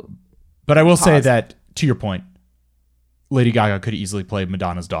But I will say that, to your point, Lady Gaga could easily play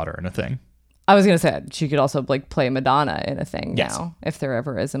Madonna's daughter in a thing. I was gonna say she could also like play Madonna in a thing Yes. now, if there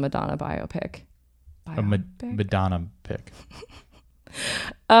ever is a Madonna biopic. A Madonna pick.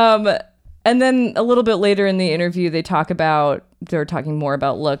 And then a little bit later in the interview, they're talking more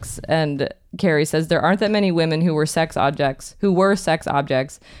about looks, and Carrie says there aren't that many women who were sex objects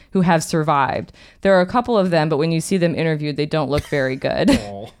who have survived. There are a couple of them, but when you see them interviewed, they don't look very good.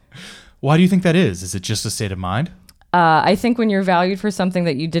 Why do you think that is? Is it just a state of mind? I think when you're valued for something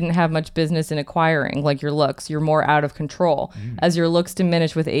that you didn't have much business in acquiring, like your looks, you're more out of control. As your looks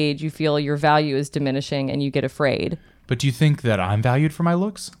diminish with age, you feel your value is diminishing and you get afraid. But do you think that I'm valued for my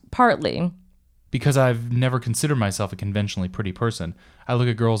looks? Partly. Because I've never considered myself a conventionally pretty person. I look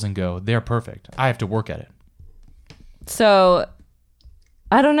at girls and go, they're perfect. I have to work at it. So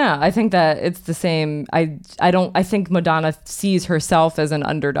I don't know. I think that it's the same. I think Madonna sees herself as an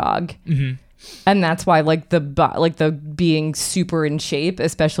underdog. And that's why like the being super in shape,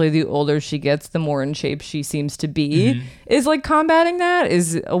 especially the older she gets, the more in shape she seems to be, is like combating that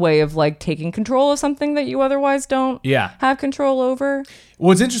is a way of like taking control of something that you otherwise don't have control over.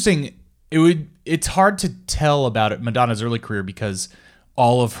 What's interesting, it's hard to tell about Madonna's early career because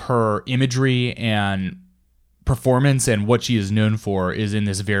all of her imagery and performance and what she is known for is in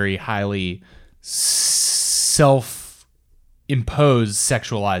this very highly self-imposed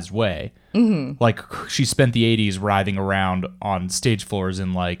sexualized way. Like she spent the 80s writhing around on stage floors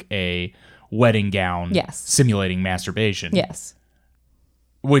in like a wedding gown, simulating masturbation. Yes.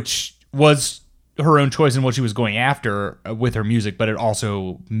 Which was her own choice in what she was going after with her music, but it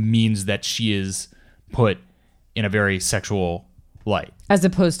also means that she is put in a very sexual light. As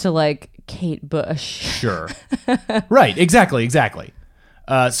opposed to like Kate Bush. Sure. Right. Exactly.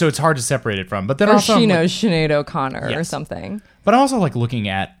 So it's hard to separate it from. But then or also Sinead O'Connor or something. But I'm also like looking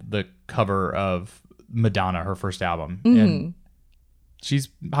at the cover of Madonna, her first album, and she's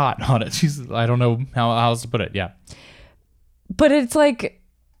hot on it. I don't know how else to put it. Yeah. But it's like,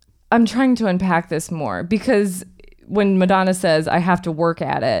 I'm trying to unpack this more because when Madonna says, I have to work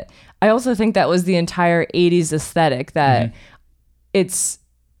at it, I also think that was the entire 80s aesthetic that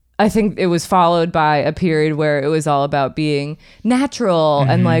I think it was followed by a period where it was all about being natural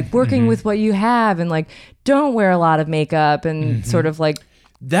and like working with what you have and like don't wear a lot of makeup and sort of like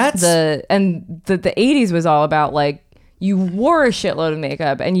the 80s was all about like you wore a shitload of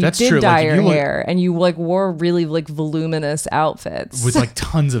makeup and you did dye your hair and you like wore really like voluminous outfits with like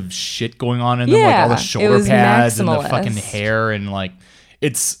tons of shit going on in them, like all the shoulder pads and the fucking hair and like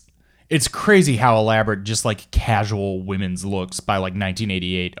it's crazy how elaborate just like casual women's looks by like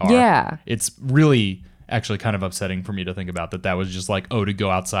 1988 are. Yeah. It's really actually kind of upsetting for me to think about that was just like, oh, to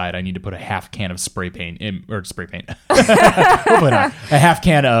go outside, I need to put a half can of spray paint. Hopefully not. A half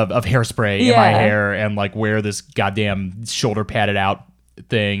can of hairspray in my hair and like wear this goddamn shoulder padded out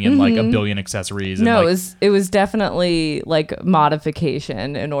thing and like a billion accessories. And no, like, it was definitely like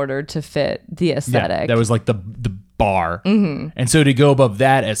modification in order to fit the aesthetic. Yeah, that was like the bar. And so to go above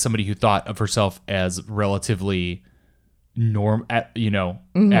that as somebody who thought of herself as relatively at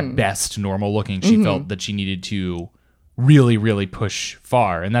best normal looking, she felt that she needed to really, really push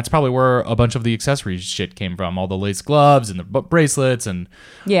far. And that's probably where a bunch of the accessories shit came from. All the lace gloves and the bracelets and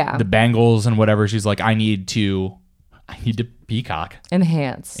the bangles and whatever. She's like, I need to peacock.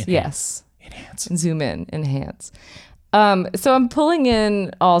 Enhance. Yes. Enhance. Zoom in. Enhance. So I'm pulling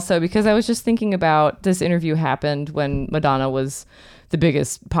in also because I was just thinking about this interview happened when Madonna was the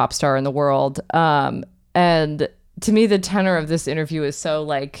biggest pop star in the world. And to me, the tenor of this interview is so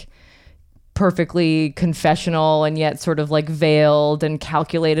like perfectly confessional and yet sort of like veiled and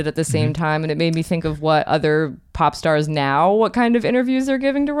calculated at the same time. And it made me think of what other pop stars now, what kind of interviews they're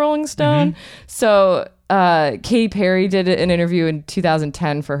giving to Rolling Stone. So Katy Perry did an interview in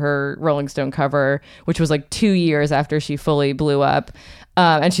 2010 for her Rolling Stone cover, which was like 2 years after she fully blew up.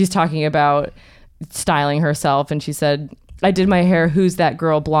 And she's talking about styling herself. And she said, I did my hair Who's That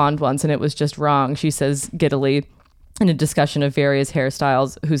Girl blonde once and it was just wrong. She says giddily in a discussion of various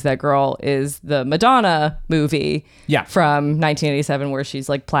hairstyles. Who's That Girl is the Madonna movie from 1987 where she's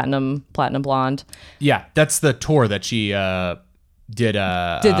like platinum blonde. Yeah, that's the tour that she did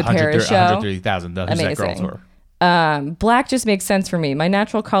the Paris show. 130,000, the Who's That Girl Amazing. tour. Black just makes sense for me. My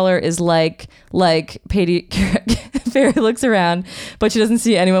natural color is like Katy Perry looks around, but she doesn't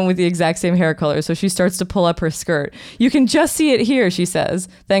see anyone with the exact same hair color, so she starts to pull up her skirt. You can just see it here, she says.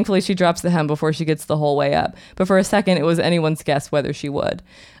 Thankfully, she drops the hem before she gets the whole way up. But for a second, it was anyone's guess whether she would.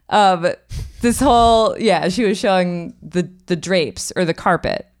 This whole, she was showing the drapes or the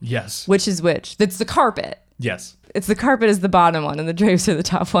carpet. Yes. Which is which? It's the carpet. Yes. It's the carpet is the bottom one and the drapes are the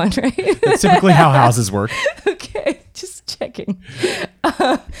top one, right? That's typically how houses work. Okay, just checking.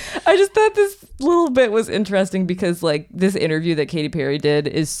 I just thought this little bit was interesting because like this interview that Katy Perry did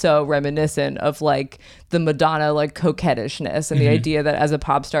is so reminiscent of like the Madonna like coquettishness and the idea that as a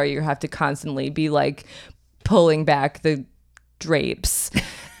pop star you have to constantly be like pulling back the drapes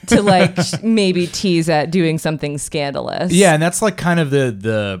to like maybe tease at doing something scandalous. Yeah, and that's like kind of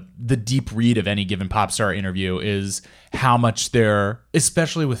the deep read of any given pop star interview is how much they're,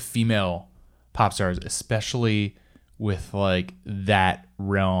 especially with female pop stars, especially with like that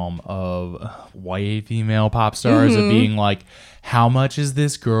realm of white female pop stars of being like, how much is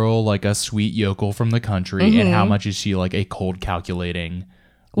this girl like a sweet yokel from the country and how much is she like a cold calculating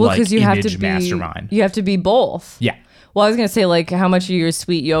like because you image have to be mastermind? You have to be both. Yeah. Well, I was gonna say like how much of you are a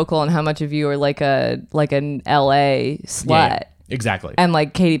sweet yokel and how much of you are like an LA slut. Yeah, exactly. And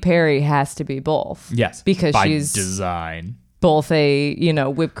like Katy Perry has to be both. Yes. Because by she's design. Both a,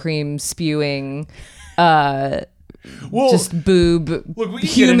 whipped cream spewing Well, just boob look, we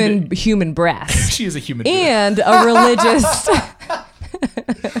can get human breast. She is a human and a religious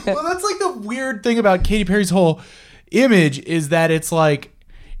Well, that's like the weird thing about Katy Perry's whole image is that it's like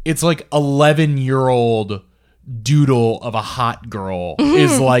 11-year-old doodle of a hot girl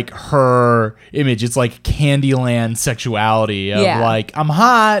is like her image. It's like Candyland sexuality of like, I'm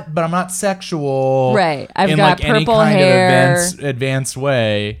hot, but I'm not sexual. Right. I've in got like any purple kind hair of advanced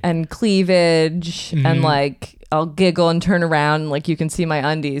way. and cleavage and like I'll giggle and turn around and like you can see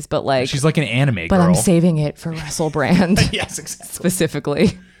my undies, but like She's like an anime but girl. I'm saving it for Russell Brand. Yes, exactly.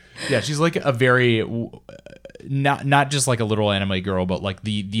 Specifically. Yeah, she's like a very not just like a little anime girl, but like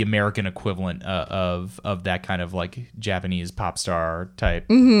the American equivalent of that kind of like Japanese pop star type.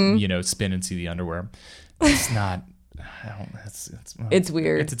 Spin and see the underwear. It's not. It's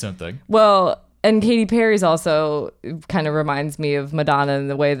weird. It's its own thing. Well, and Katy Perry's also kind of reminds me of Madonna in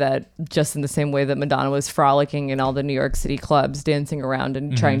the way that, just in the same way that Madonna was frolicking in all the New York City clubs, dancing around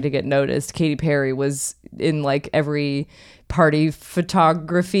and trying to get noticed. Katy Perry was in like every party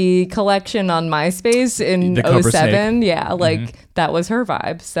photography collection on MySpace in The Cobra 07. Snake. Yeah, like that was her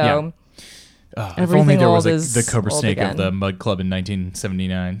vibe. So If only there was is the Cobra old Snake again. of the Mud Club in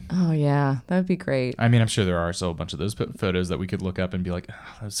 1979. Oh yeah, that'd be great. I mean, I'm sure there are still a bunch of those photos that we could look up and be like,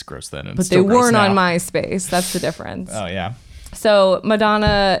 oh, that's gross then. And But it's they still gross weren't on now. MySpace. That's the difference. Oh yeah. So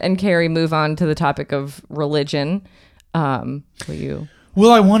Madonna and Carrie move on to the topic of religion. Will you?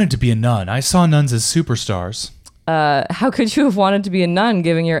 Well, I wanted to be a nun. I saw nuns as superstars. How could you have wanted to be a nun,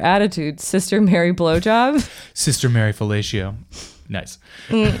 given your attitude, Sister Mary Blowjob? Sister Mary Fellatio. Nice.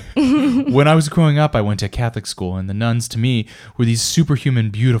 When I was growing up, I went to Catholic school, and the nuns, to me, were these superhuman,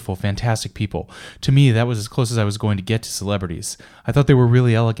 beautiful, fantastic people. To me, that was as close as I was going to get to celebrities. I thought they were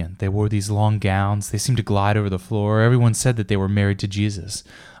really elegant. They wore these long gowns. They seemed to glide over the floor. Everyone said that they were married to Jesus.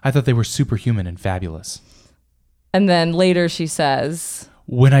 I thought they were superhuman and fabulous. And then later she says,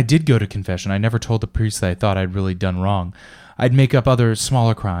 When I did go to confession, I never told the priest that I thought I'd really done wrong. I'd make up other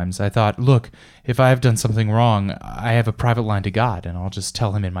smaller crimes. I thought, look, if I have done something wrong, I have a private line to God, and I'll just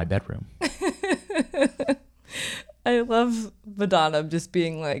tell him in my bedroom. I love Madonna just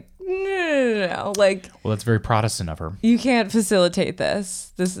being like, no. Like, Well, that's very Protestant of her. you can't facilitate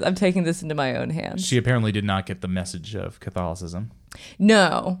this. I'm taking this into my own hands. She apparently did not get the message of Catholicism,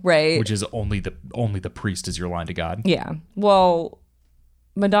 No, right? which is only the priest is your line to God. Yeah. Well,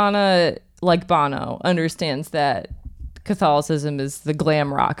 Madonna, like Bono, understands that Catholicism is the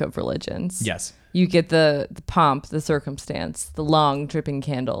glam rock of religions. Yes. You get the pomp, the circumstance, the long dripping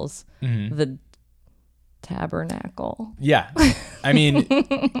candles, the tabernacle. Yeah. I mean,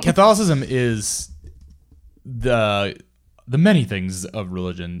 Catholicism is the many things of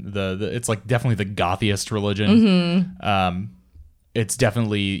religion. It's like definitely the gothiest religion. It's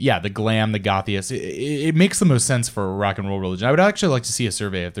definitely, the glam, the gothiest. It makes the most sense for a rock and roll religion. I would actually like to see a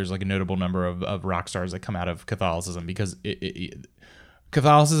survey if there's like a notable number of rock stars that come out of Catholicism, because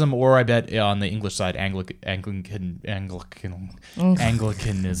Catholicism, or I bet on the English side, Anglicanism.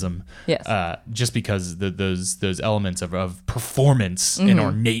 Yes. Just because those elements of performance and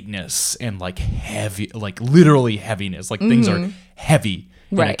ornateness and like heavy, like literally heaviness, like things are heavy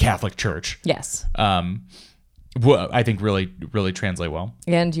in a Right. Catholic church. Yes. I think really translate well.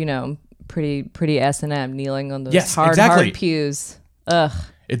 And, pretty S&M kneeling on those Yes, hard exactly. pews. Ugh.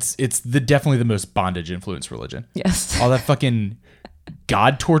 It's definitely the most bondage influenced religion. Yes. All that fucking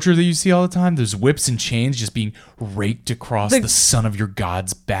God torture that you see all the time, those whips and chains just being raked across the son of your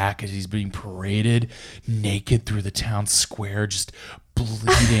God's back as he's being paraded naked through the town square, just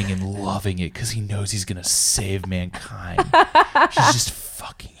bleeding and loving it because he knows he's gonna save mankind. He's just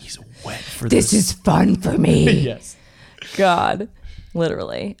he's wet for this. This is fun for me. Yes. God,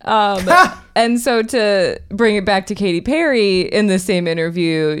 literally. And so to bring it back to Katy Perry, in the same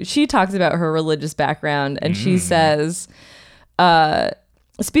interview, she talks about her religious background, and she says,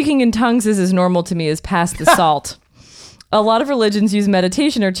 speaking in tongues is as normal to me as past the salt. A lot of religions use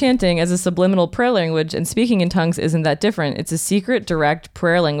meditation or chanting as a subliminal prayer language, and speaking in tongues isn't that different. It's a secret, direct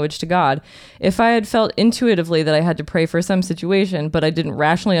prayer language to God. If I had felt intuitively that I had to pray for some situation, but I didn't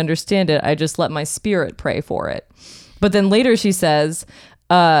rationally understand it, I just let my spirit pray for it. But then later she says,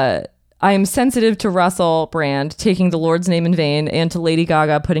 I am sensitive to Russell Brand taking the Lord's name in vain and to Lady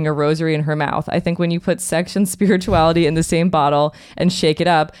Gaga putting a rosary in her mouth. I think when you put sex and spirituality in the same bottle and shake it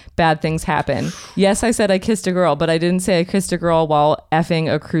up, bad things happen. Yes, I said I kissed a girl, but I didn't say I kissed a girl while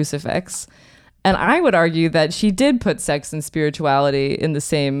effing a crucifix. And I would argue that she did put sex and spirituality in the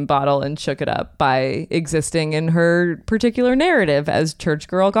same bottle and shook it up by existing in her particular narrative as church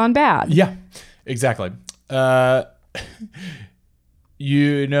girl gone bad. Yeah, exactly.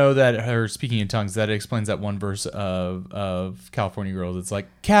 You know that her speaking in tongues, that explains that one verse of California Girls. It's like,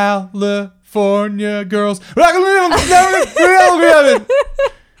 California Girls. That's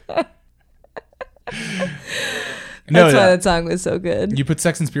why that song was so good. You put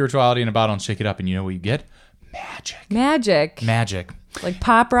sex and spirituality in a bottle and shake it up, and you know what you get? Magic. Like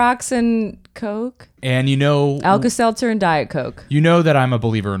Pop Rocks and Coke. And Alka-Seltzer and Diet Coke. You know that I'm a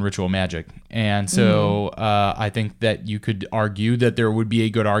believer in ritual magic. And so I think that you could argue that there would be a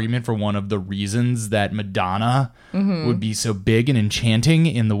good argument for one of the reasons that Madonna would be so big and enchanting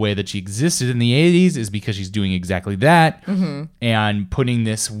in the way that she existed in the 80s is because she's doing exactly that and putting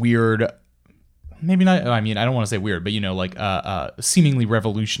this weird, maybe not, I mean, I don't want to say weird, but like seemingly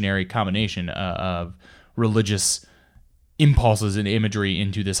revolutionary combination of religious impulses and imagery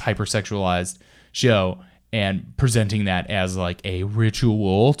into this hypersexualized show and presenting that as like a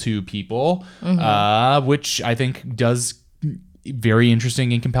ritual to people, which I think does very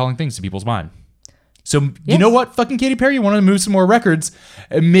interesting and compelling things to people's mind. So you know what, fucking Katy Perry, you want to move some more records,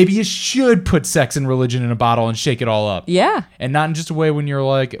 maybe you should put sex and religion in a bottle and shake it all up. Yeah. And not in just a way when you're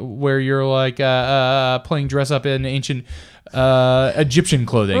like, where you're like playing dress up in ancient Egyptian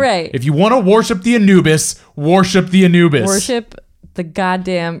clothing. Right. If you want to worship the Anubis, worship the Anubis. Worship the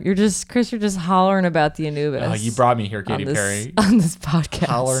goddamn, you're just hollering about the Anubis. Oh, you brought me here, Katy Perry. On this podcast.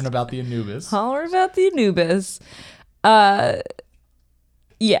 Hollering about the Anubis. Hollering about the Anubis.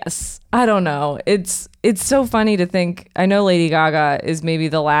 Yes. I don't know. It's so funny to think. I know Lady Gaga is maybe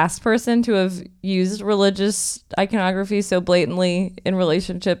the last person to have used religious iconography so blatantly in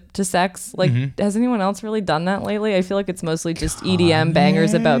relationship to sex. Like, has anyone else really done that lately? I feel like it's mostly just EDM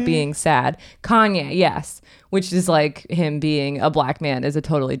bangers about being sad. Kanye, yes. Which is like him being a black man is a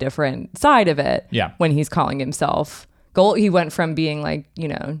totally different side of it. Yeah. When he's calling himself gold, he went from being like,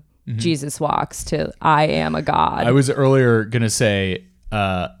 Jesus walks to I am a god. I was earlier going to say,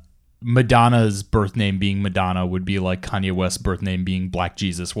 Madonna's birth name being Madonna would be like Kanye West's birth name being Black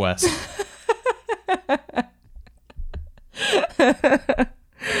Jesus West.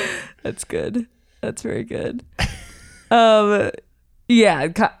 That's good. That's very good. Yeah,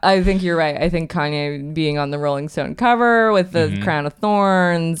 I think you're right. I think Kanye being on the Rolling Stone cover with the crown of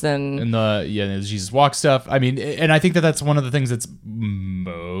thorns and the Jesus Walk stuff. I mean, and I think that that's one of the things that's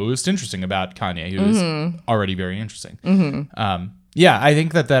most interesting about Kanye, who is already very interesting. Yeah, I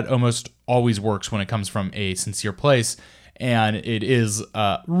think that almost always works when it comes from a sincere place, and it is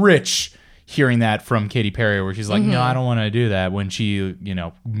rich. hearing that from Katy Perry, where she's like, no, I don't want to do that, when she,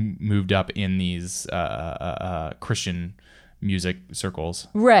 moved up in these Christian music circles.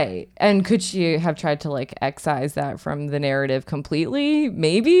 Right. And could she have tried to like excise that from the narrative completely?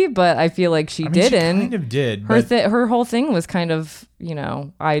 Maybe, but I feel like she didn't. She kind of did. Her whole thing was kind of,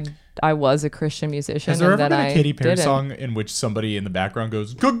 I was a Christian musician. Has there and ever then been a I Katy Perry didn't. song in which somebody in the background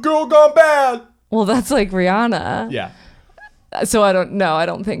goes, "Good girl gone bad"? Well, that's like Rihanna. Yeah. So I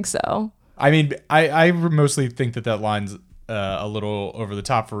don't think so. I mean, I mostly think that line's a little over the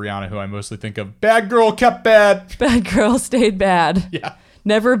top for Rihanna, who I mostly think of, bad girl kept bad. Bad girl stayed bad. Yeah.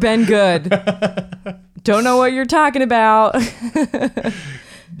 Never been good. Don't know what you're talking about.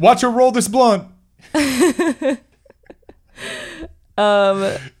 Watch her roll this blunt.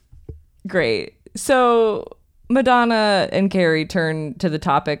 Great. So Madonna and Carrie turn to the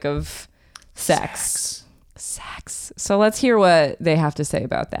topic of sex. So let's hear what they have to say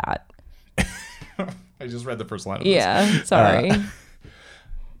about that. I just read the first line of Yeah, sorry.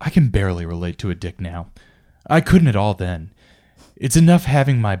 I can barely relate to a dick now. I couldn't at all then. It's enough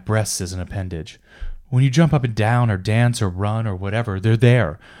having my breasts as an appendage. When you jump up and down or dance or run or whatever, they're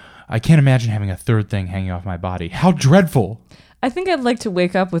there. I can't imagine having a third thing hanging off my body. How dreadful! I think I'd like to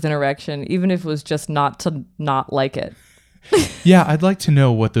wake up with an erection, even if it was just not to not like it. Yeah, I'd like to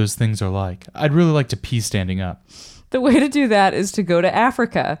know what those things are like. I'd really like to pee standing up. The way to do that is to go to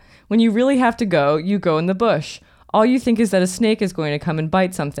Africa. When you really have to go, you go in the bush. All you think is that a snake is going to come and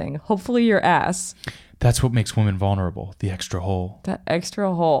bite something, hopefully your ass. That's what makes women vulnerable. The extra hole. That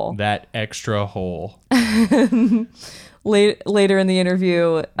extra hole. That extra hole. Later in the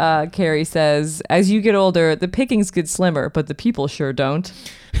interview, Carrie says, as you get older, the pickings get slimmer, but the people sure don't.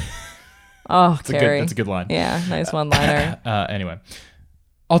 Oh, Carrie. That's a good line. Yeah, nice one-liner. Anyway,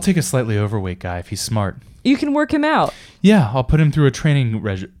 I'll take a slightly overweight guy if he's smart. You can work him out. Yeah, I'll put him through a training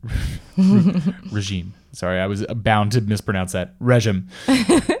regime. Sorry, I was bound to mispronounce that. Regime.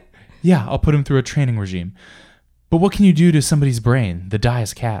 Yeah, I'll put him through a training regime. But what can you do to somebody's brain? The die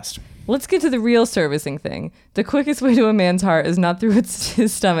is cast. Let's get to the real servicing thing. The quickest way to a man's heart is not through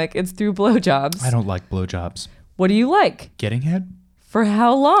his stomach, it's through blowjobs. I don't like blowjobs. What do you like? Getting head? For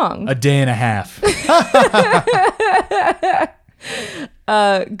how long? A day and a half.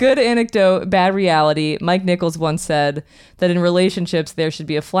 Good anecdote, bad reality. Mike Nichols once said that in relationships there should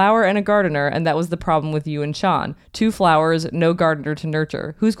be a flower and a gardener, and that was the problem with you and Sean. 2 flowers, no gardener to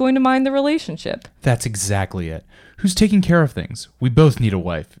nurture. Who's going to mind the relationship? That's exactly it. Who's taking care of things? We both need a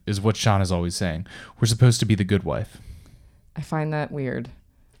wife, is what Sean is always saying. We're supposed to be the good wife. I find that weird.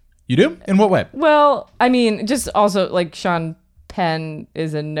 You do? In what way? Well, I mean, just also like Sean Penn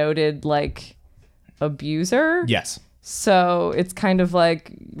is a noted like abuser. Yes. So it's kind of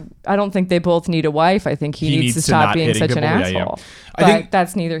like, I don't think they both need a wife. I think he needs to stop not being hitting such an people. Yeah, yeah. asshole. I But think-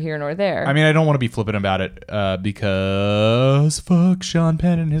 that's neither here nor there. I mean, I don't want to be flippant about it because fuck Sean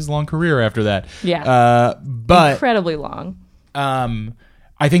Penn and his long career after that. Yeah. But incredibly long.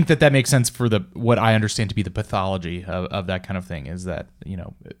 I think that makes sense for what I understand to be the pathology of that kind of thing is that,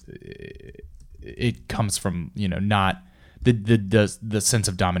 it comes from, not the sense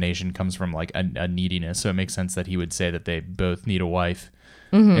of domination comes from like a neediness. So it makes sense that he would say that they both need a wife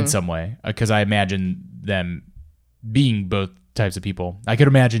in some way. Because I imagine them being both types of people. I could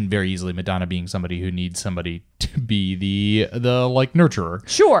imagine very easily Madonna being somebody who needs somebody to be the like nurturer.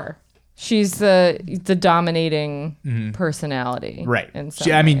 Sure. She's the dominating personality. Right. In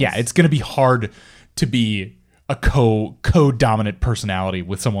some I mean, ways. yeah, it's going to be hard to be a co-dominant personality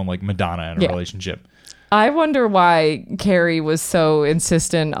with someone like Madonna in a relationship. I wonder why Carrie was so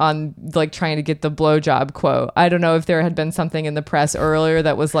insistent on like trying to get the blowjob quote. I don't know if there had been something in the press earlier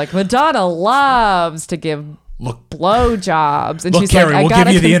that was like, Madonna loves to give blowjobs. And Look, she's Carrie, like, I we'll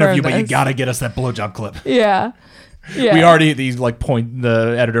gotta give you the confirm interview, but you this. got to get us that blowjob clip. Yeah. Yeah. We already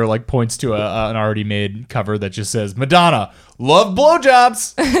the editor like points to an already made cover that just says Madonna love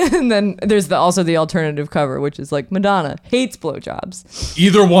blowjobs. And then there's also the alternative cover, which is like Madonna hates blowjobs.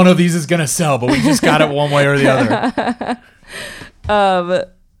 Either one of these is gonna sell, but we just got it one way or the other.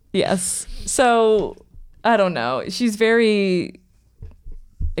 Yes. So I don't know. She's very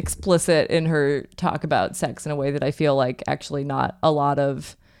explicit in her talk about sex in a way that I feel like actually not a lot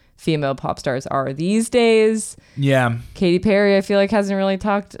of female pop stars are these days. Yeah. Katy Perry, I feel like, hasn't really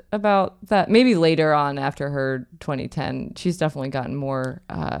talked about that. Maybe later on after her 2010. She's definitely gotten more,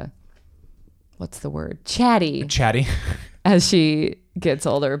 what's the word? Chatty Chatty. as she gets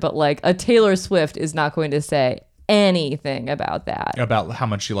older. But like a Taylor Swift is not going to say anything about that. About how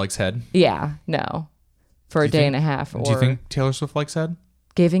much she likes head. Yeah, no. For a day and a half. Or Do you think Taylor Swift likes head?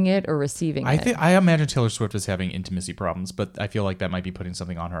 giving it or receiving it. I imagine Taylor Swift is having intimacy problems, but I feel like that might be putting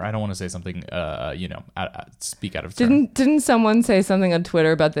something on her. I don't want to say something, speak out of turn. Didn't someone say something on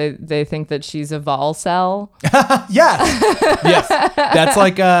Twitter about they think that she's a vol cell? Yes. That's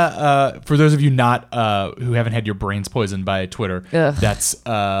like for those of you not who haven't had your brains poisoned by Twitter. Ugh. That's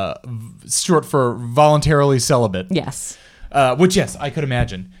short for voluntarily celibate. Yes. Which yes, I could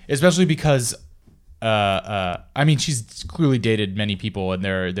imagine, especially because I mean she's clearly dated many people, and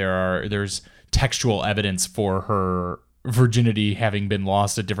there's textual evidence for her virginity having been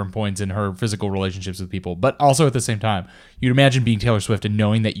lost at different points in her physical relationships with people. But also at the same time, you'd imagine being Taylor Swift and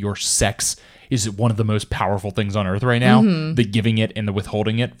knowing that your sex is one of the most powerful things on earth right now, the giving it and the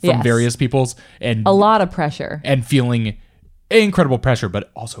withholding it from Yes. various peoples, and A lot of pressure. and feeling incredible pressure, but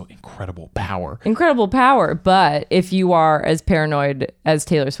also incredible power. Incredible power, but if you are as paranoid as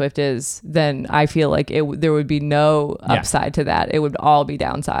Taylor Swift is, then I feel like there would be no upside to that. It would all be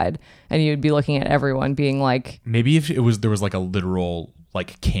downside, and you'd be looking at everyone being like, Maybe if there was like a literal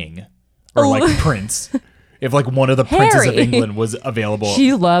like king or like prince, if like one of the princes of Harry. England was available,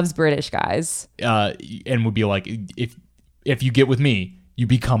 she loves British guys. and would be like, if you get with me, you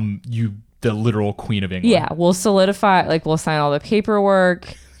become the literal queen of England. Yeah, we'll solidify, like we'll sign all the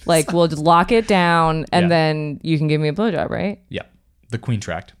paperwork, like we'll just lock it down, and Yeah. then you can give me a blowjob, right? Yeah. The queen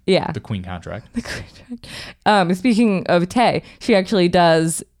tract. Yeah. The queen contract. Speaking of Tay, she actually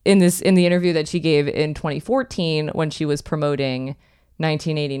does in the interview that she gave in 2014 when she was promoting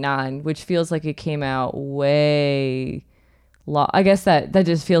 1989, which feels like it came out way I guess that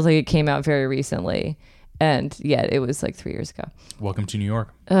just feels like it came out very recently. And yeah, it was like 3 years ago. Welcome to New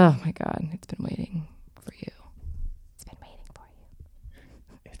York. Oh my God, it's been waiting for you. It's been waiting for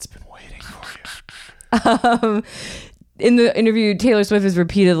you. It's been waiting for you. In the interview, Taylor Swift is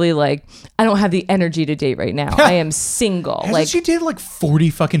repeatedly like, I don't have the energy to date right now. I am single. Hasn't she dated like 40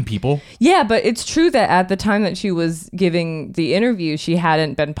 fucking people? Yeah, but it's true that at the time that she was giving the interview, she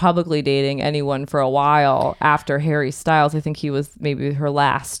hadn't been publicly dating anyone for a while after Harry Styles. I think he was maybe her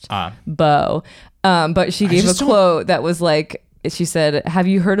last beau. But she gave a quote that was like, she said, "Have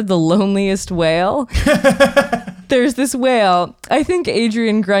you heard of the loneliest whale?" There's this whale. I think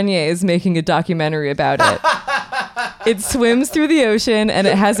Adrian Grenier is making a documentary about it. It swims through the ocean and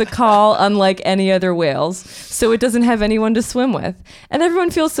it has a call unlike any other whales, so it doesn't have anyone to swim with. And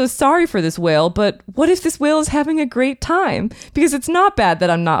everyone feels so sorry for this whale, but what if this whale is having a great time? Because it's not bad that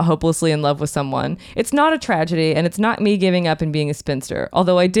I'm not hopelessly in love with someone. It's not a tragedy, and it's not me giving up and being a spinster,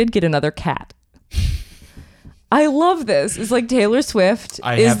 although I did get another cat. I love this. It's like Taylor Swift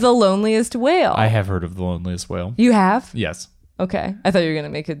is the loneliest whale. I have heard of the loneliest whale. You have? Yes. Okay. I thought you were going to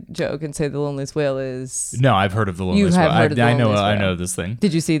make a joke and say the loneliest whale is... No, I've heard of the loneliest have whale. heard of the I know. loneliest I whale. know this thing.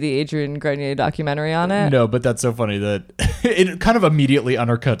 Did you see the Adrian Grenier documentary on it? No, but that's so funny that it kind of immediately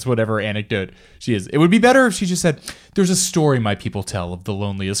undercuts whatever anecdote she is. It would be better if she just said, "There's a story my people tell of the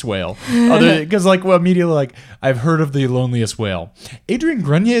loneliest whale," because immediately like I've heard of the loneliest whale. Adrian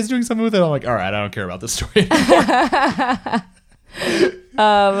Grenier is doing something with it. I'm like, all right, I don't care about this story anymore.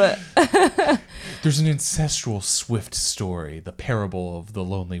 There's an ancestral Swift story, the parable of the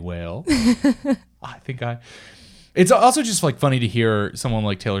lonely whale. It's also just like funny to hear someone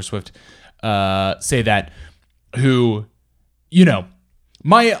like Taylor Swift say that, who,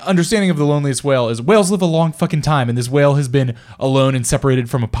 my understanding of the loneliest whale is whales live a long fucking time, and this whale has been alone and separated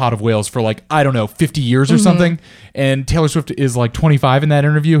from a pod of whales for 50 years or something. And Taylor Swift is 25 in that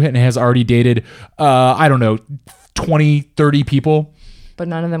interview and has already dated 20, 30 people. But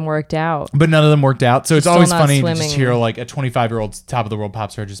none of them worked out. So it's still always not funny to swimming. just hear a 25-year-old top of the world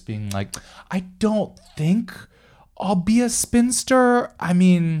pop star just being like, I don't think I'll be a spinster. I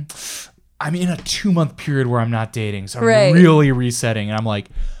mean, I'm in a 2-month period where I'm not dating, so I'm Right. really resetting. And I'm like,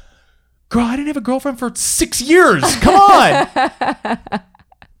 girl, I didn't have a girlfriend for 6 years. Come on.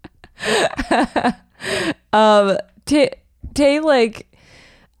 Tay,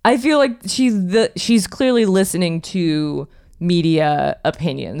 I feel like she's clearly listening to media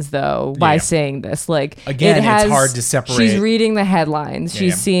opinions though by Yeah. saying this. Again, it's hard to separate. She's reading the headlines.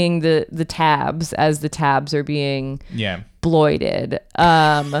 She's yeah. seeing the tabs as the tabs are being Yeah. bloated. She's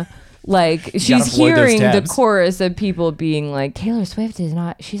bloid those hearing the tabs. chorus of people being like, Taylor Swift she's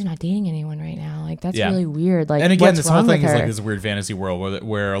not dating anyone right now. That's Yeah. really weird. And again, what's this whole wrong thing with is her? this weird fantasy world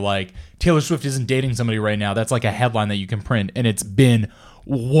where Taylor Swift isn't dating somebody right now. That's like a headline that you can print, and it's been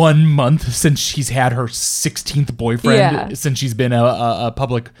 1 month since she's had her 16th boyfriend Yeah. since she's been a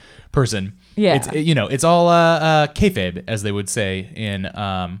public person. Yeah. It's all kayfabe, as they would say in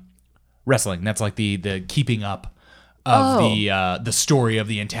wrestling. That's like the keeping up the story of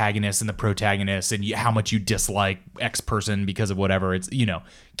the antagonist and the protagonist, and how much you dislike X person because of whatever. It's,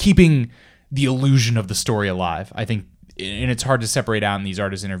 keeping the illusion of the story alive. I think, and it's hard to separate out in these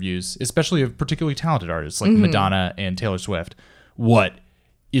artist interviews, especially of particularly talented artists like Madonna and Taylor Swift, what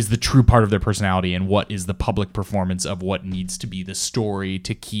is the true part of their personality and what is the public performance of what needs to be the story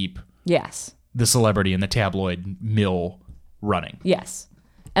to keep Yes. the celebrity and the tabloid mill running. Yes.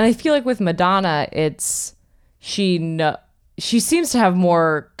 And I feel like with Madonna, she seems to have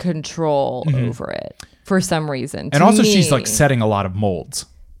more control over it for some reason. And To also me, she's like setting a lot of molds.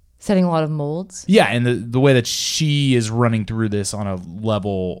 setting a lot of molds. Yeah, and the way that she is running through this on a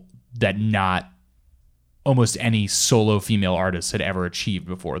level that not almost any solo female artist had ever achieved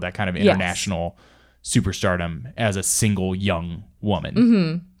before, that kind of international superstardom as a single young woman.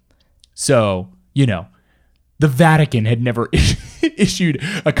 Mm-hmm. So, the Vatican had never issued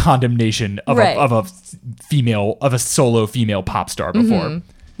a condemnation of a solo female pop star before.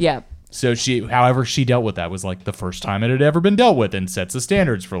 Yep. So however she dealt with that was like the first time it had ever been dealt with, and sets the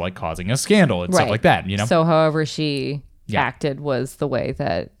standards for like causing a scandal and stuff like that, So however she acted was the way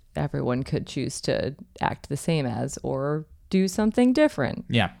that everyone could choose to act the same as or do something different.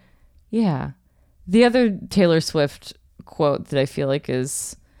 Yeah. Yeah. The other Taylor Swift quote that I feel like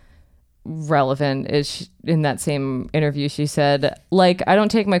is relevant is in that same interview. She said, I don't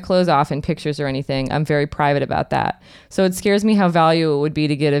take my clothes off in pictures or anything. I'm very private about that. So it scares me how valuable it would be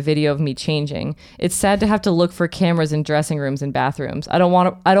to get a video of me changing. It's sad to have to look for cameras in dressing rooms and bathrooms. I don't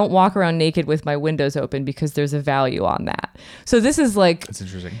walk around naked with my windows open because there's a value on that. So this is That's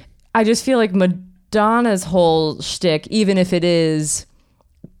interesting. I just feel like Madonna's whole shtick, even if it is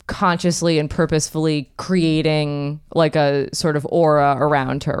consciously and purposefully creating like a sort of aura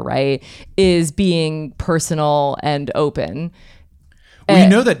around her, right, is being personal and open. Well, you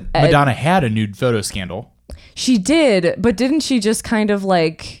know that Madonna had a nude photo scandal. She did, but didn't she just kind of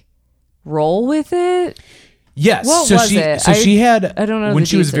like roll with it? Yes. What so was she it? so she had I don't know when the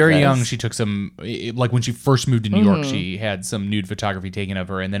she was deets of very this. young, she took some, like when she first moved to New York, she had some nude photography taken of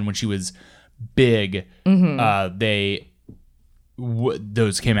her, and then when she was big,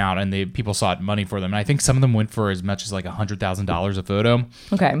 those came out and people sought money for them, and I think some of them went for as much as like $100,000 a photo,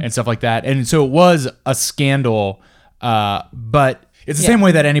 and stuff like that. And so it was a scandal, but it's the same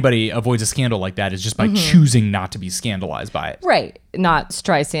way that anybody avoids a scandal like that is just by choosing not to be scandalized by it. Right. Not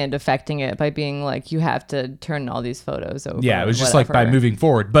Streisand affecting it by being like, you have to turn all these photos over. Yeah, it was just like by moving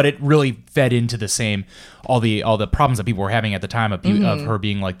forward, but it really fed into the same all the problems that people were having at the time of her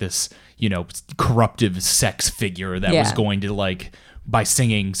being like this, corruptive sex figure that was going to like, by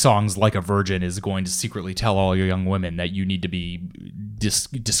singing songs like a virgin, is going to secretly tell all your young women that you need to be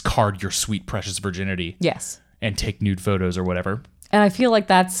discard your sweet precious virginity. Yes. And take nude photos or whatever. And I feel like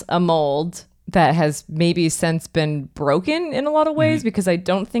that's a mold that has maybe since been broken in a lot of ways, because I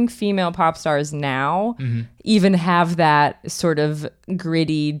don't think female pop stars now even have that sort of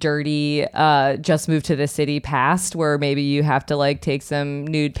gritty, dirty, just moved to the city past where maybe you have to like take some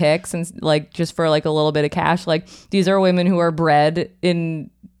nude pics and like just for like a little bit of cash. Like these are women who are bred on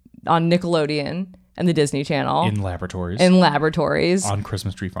Nickelodeon and the Disney Channel. In laboratories. On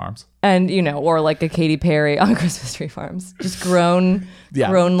Christmas tree farms. And, or like a Katy Perry on Christmas tree farms. Just grown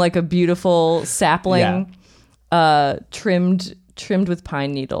like a beautiful sapling, trimmed with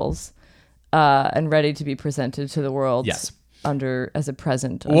pine needles, and ready to be presented to the world. Yes. As a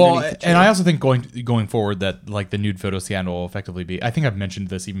present. Well, and I also think going forward that like the nude photo scandal will effectively be, I think I've mentioned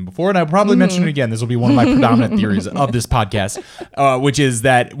this even before, and I'll probably mention it again. This will be one of my predominant theories of this podcast, which is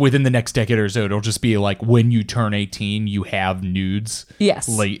that within the next decade or so, it'll just be like when you turn 18, you have nudes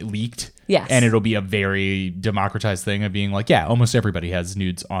leaked. Yes. And it'll be a very democratized thing of being like, yeah, almost everybody has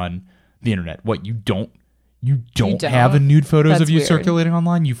nudes on the internet. What, you don't have a nude photos That's of you weird. Circulating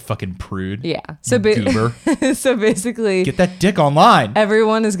online, you fucking prude. Yeah. Goober. So basically, Get that dick online.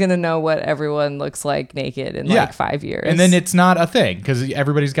 everyone is going to know what everyone looks like naked in like 5 years. And then it's not a thing because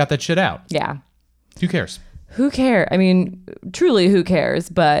everybody's got that shit out. yeah. Who cares? Who cares? I mean, truly, who cares?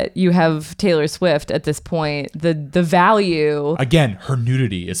 But you have Taylor Swift at this point. The value Again, her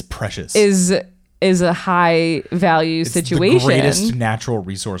nudity is precious. is a high value It's situation. the greatest natural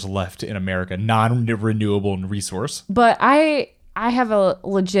resource left in America, non-renewable resource. But I have a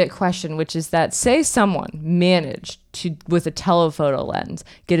legit question, which is that say someone managed to, with a telephoto lens,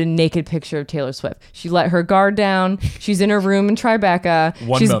 get a naked picture of Taylor Swift. She let her guard down. She's in her room in Tribeca.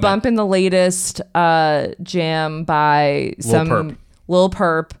 She's moment. bumping the latest jam by some Lil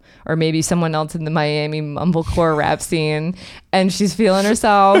Perp, or maybe someone else in the Miami mumblecore rap scene, and she's feeling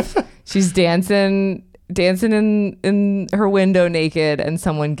herself. She's dancing in her window naked, and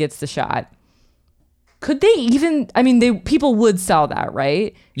someone gets the shot. Could they even? I mean, people would sell that,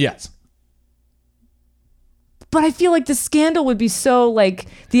 right? Yes. But I feel like the scandal would be so like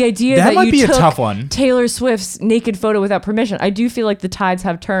the idea That that might you be a took tough one. Taylor Swift's naked photo without permission. I do feel like the tides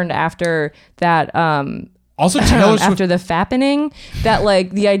have turned after that. Also, Taylor Swift. After the fappening, that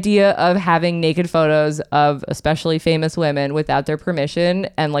like the idea of having naked photos of especially famous women without their permission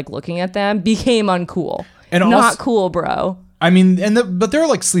and like looking at them became uncool. And not also- cool, bro. I mean, but there are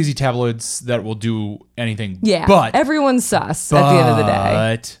like sleazy tabloids that will do anything. Yeah, But everyone's sus at the end of the day.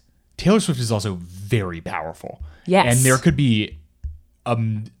 But Taylor Swift is also very powerful. Yes. And there could be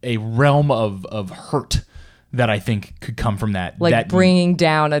a realm of hurt that I think could come from that. Like that, bringing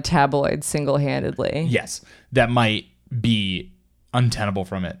down a tabloid single-handedly. Yes. That might be untenable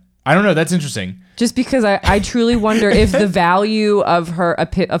from it. I don't know. That's interesting. Just because I truly wonder if the value of her,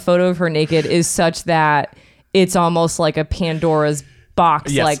 a photo of her naked is such that it's almost like a Pandora's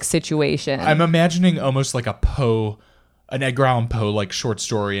box like Yes. situation. I'm imagining almost like an Edgar Allan Poe like short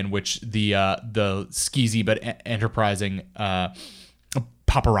story in which the skeezy but enterprising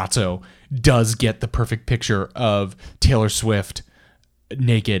paparazzo does get the perfect picture of Taylor Swift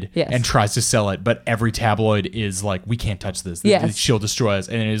naked Yes. and tries to sell it, but every tabloid is like, we can't touch this. Yes. She'll destroy us,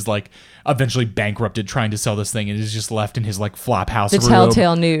 and it is like eventually bankrupted trying to sell this thing, and is just left in his like flop house The room.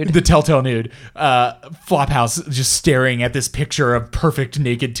 telltale nude. The telltale nude. Flop house just staring at this picture of perfect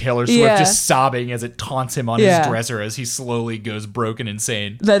naked Taylor Swift, Yeah. just sobbing as it taunts him on Yeah. his dresser as he slowly goes broke and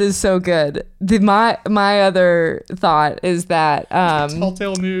insane. That is so good. My other thought is that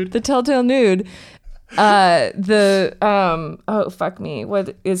Telltale nude. the telltale nude. Oh fuck me,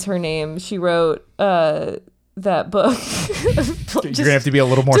 what is her name? She wrote that book. You're gonna have to be a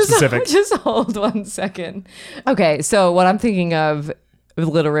little more specific. Just hold 1 second. Okay, so what I'm thinking of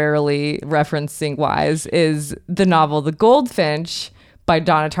literarily referencing wise is the novel The Goldfinch by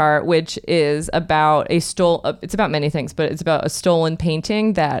Donna Tartt, which is about it's about many things, but it's about a stolen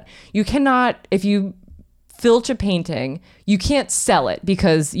painting that you cannot, if you filch a painting, you can't sell it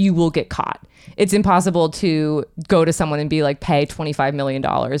because you will get caught. It's impossible to go to someone and be like, pay $25 million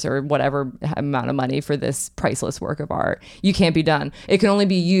or whatever amount of money for this priceless work of art. You can't be done. It can only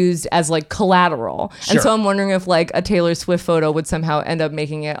be used as like collateral. Sure. And so I'm wondering if like a Taylor Swift photo would somehow end up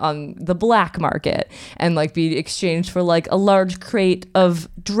making it on the black market and like be exchanged for like a large crate of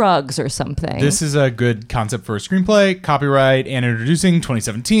drugs or something. This is a good concept for a screenplay. Copyright and introducing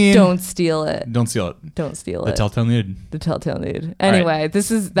 2017. Don't steal it. Don't steal it. Don't steal The it. telltale nude. The telltale nude. Anyway,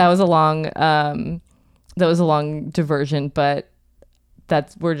 that was a long diversion, but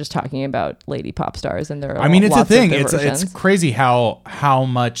we're just talking about lady pop stars, and there are. I mean, it's a lots of thing. It's diversions. crazy how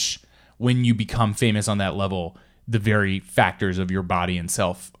much when you become famous on that level, the very factors of your body and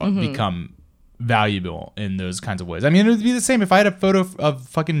self become valuable in those kinds of ways. I mean, it would be the same if I had a photo of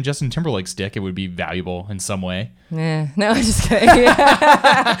fucking Justin Timberlake's dick. It would be valuable in some way. No, I'm just kidding.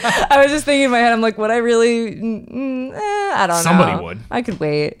 I was just thinking in my head. I'm like, would I really? I don't know. Somebody would. I could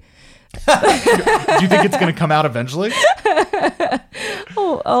wait. Do you think it's going to come out eventually? I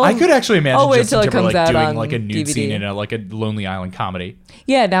could actually imagine I'll wait Justin till it comes Timberlake out doing on like a nude DVD. scene in a Lonely Island comedy.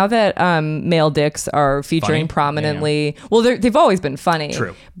 Yeah, now that male dicks are featuring Funny? prominently, well, they've always been funny.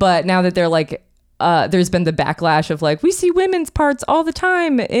 True. But now that they're like, there's been the backlash of like, we see women's parts all the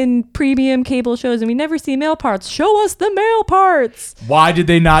time in premium cable shows and we never see male parts. Show us the male parts. Why did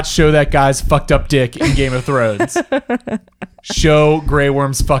they not show that guy's fucked up dick in Game of Thrones? Show Grey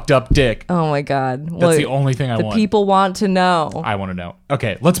Worm's fucked up dick. Oh my God. That's the only thing I the want. people want to know. I want to know.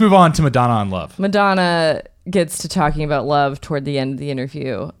 Okay, let's move on to Madonna on Love. Madonna gets to talking about love toward the end of the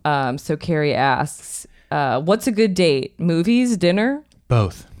interview. So Carrie asks, what's a good date? Movies, dinner?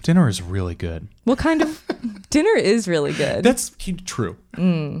 Both. Dinner is really good. What kind of dinner is really good? That's true.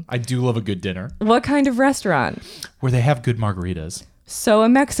 I do love a good dinner What kind of restaurant? where they have good margaritas. So a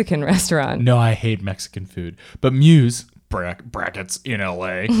Mexican restaurant. No, I hate Mexican food, but Muse brackets in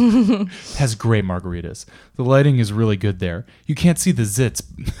LA has great margaritas. The lighting is really good there. You can't see the zits.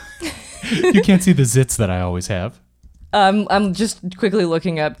 You can't see the zits that I always have. I'm just quickly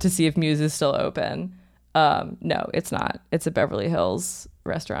looking up to see if Muse is still open. No, it's not. It's a Beverly Hills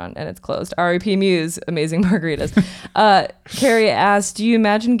restaurant and it's closed. R.I.P. Muse, amazing margaritas. Carrie asked, do you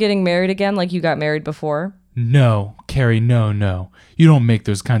imagine getting married again like you got married before? No, Carrie, no. You don't make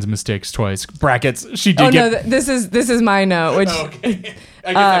those kinds of mistakes twice. Brackets. She did Oh no, get... this is my note, which Okay.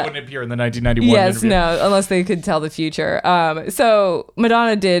 I guess that wouldn't appear in the 1991 yes, interview. no, unless they could tell the future. So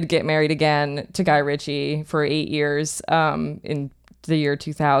Madonna did get married again to Guy Ritchie for 8 years in the year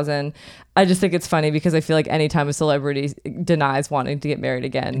 2000. I just think it's funny because I feel like anytime a celebrity denies wanting to get married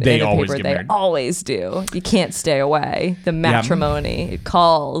again, They in a always paper, get they married. always do. You can't stay away. The matrimony, it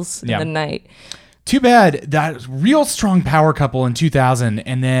calls in Yeah. the night. Too bad that real strong power couple in 2000,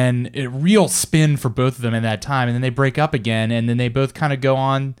 and then a real spin for both of them in that time, and then they break up again, and then they both kind of go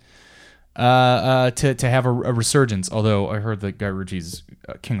on to have a resurgence. Although I heard that Guy Ritchie's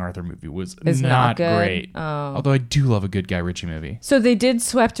King Arthur movie was not good? great. Although I do love a good Guy Ritchie movie. So they did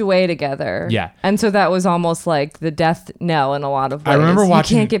Swept Away together. Yeah. And so that was almost like the death knell in a lot of ways. I remember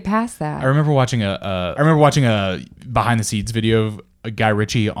watching. You can't get past that. I remember watching a behind the scenes video of a Guy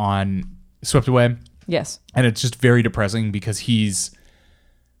Ritchie on Swept Away. Yes. And it's just very depressing because he's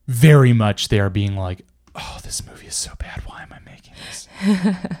very much there being like, oh, this movie is so bad. Why am I making this?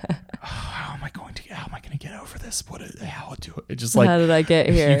 How am I going to get over this? How do it? Just like, how did I get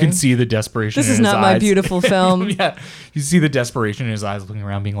here? You can see the desperation This in is his not eyes. my beautiful film. Yeah. You see the desperation in his eyes looking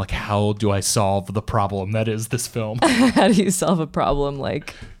around being like, how do I solve the problem that is this film? How do you solve a problem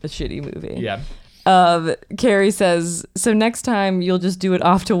like a shitty movie? Yeah. Carrie says, so next time you'll just do it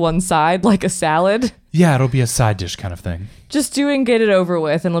off to one side like a salad. Yeah, it'll be a side dish kind of thing. Just do it and get it over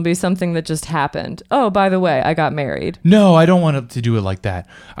with, and it'll be something that just happened. Oh, by the way, I got married. No, I don't want to do it like that.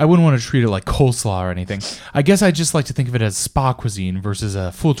 I wouldn't want to treat it like coleslaw or anything. I guess I just like to think of it as spa cuisine versus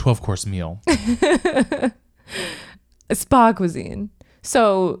a full 12-course meal. Spa cuisine.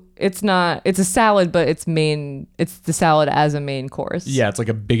 So it's a salad, but it's the salad as a main course. Yeah, it's like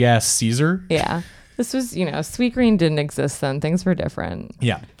a big ass Caesar. Yeah. This was, Sweet Green didn't exist then. Things were different.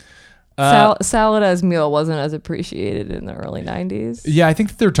 Yeah. Salad as meal wasn't as appreciated in the early 90s. Yeah, I think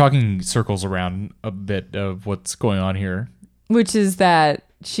that they're talking circles around a bit of what's going on here. Which is that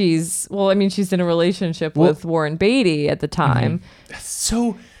she's in a relationship with Warren Beatty at the time.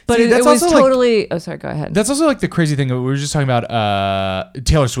 So, But see, it that's was also like- totally... oh, sorry, go ahead. That's also like the crazy thing. We were just talking about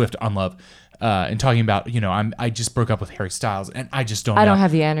Taylor Swift on Love, and talking about I just broke up with Harry Styles, and I just don't. I know. don't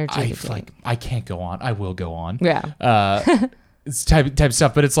have the energy I to feel do like I can't go on. I will go on. Yeah. It's type of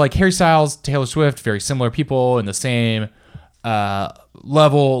stuff, but it's like Harry Styles, Taylor Swift, very similar people in the same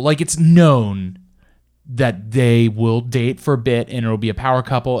level. Like it's known that they will date for a bit, and it'll be a power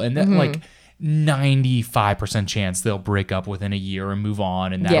couple, and then like 95% chance they'll break up within a year and move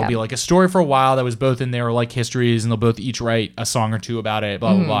on, and that'll be like a story for a while that was both in their like histories, and they'll both each write a song or two about it,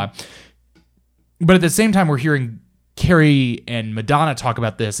 blah blah blah. But at the same time, we're hearing Carrie and Madonna talk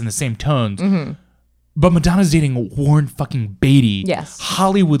about this in the same tones. But Madonna's dating Warren fucking Beatty, Yes.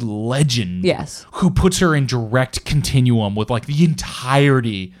 Hollywood legend, Yes. who puts her in direct continuum with like the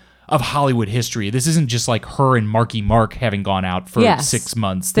entirety of Hollywood history. This isn't just like her and Marky Mark having gone out for Yes. 6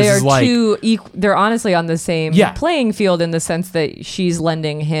 months. They This are is like they're honestly on the same Yeah. playing field in the sense that she's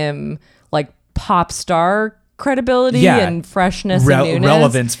lending him like pop star credibility and freshness and newness.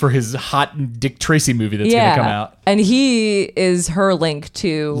 relevance for his hot Dick Tracy movie that's going to come out. And he is her link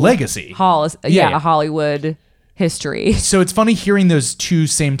to Legacy. a Hollywood history. So it's funny hearing those two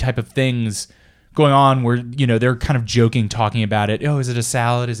same type of things going on where, they're kind of joking, talking about it. Oh, is it a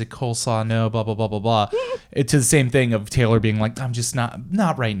salad? Is it coleslaw? No, blah, blah, blah, blah, blah. It's the same thing of Taylor being like, I'm just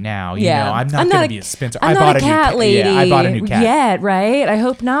not right now. I'm not going to be a spinster. I'm not a cat lady. Yeah, I bought a new cat. Yet, right? I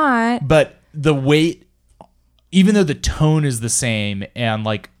hope not. But the weight, even though the tone is the same and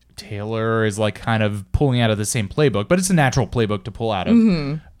like Taylor is like kind of pulling out of the same playbook, but it's a natural playbook to pull out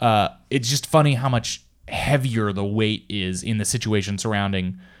of. It's just funny how much heavier the weight is in the situation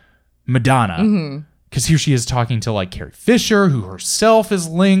surrounding Madonna. Because here she is talking to like Carrie Fisher, who herself is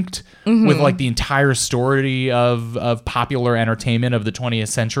linked with like the entire story of popular entertainment of the 20th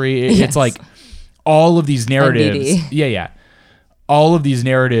century. It's like all of these narratives. Yeah. All of these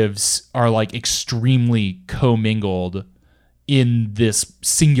narratives are like extremely commingled in this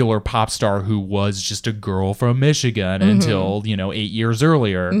singular pop star who was just a girl from Michigan until 8 years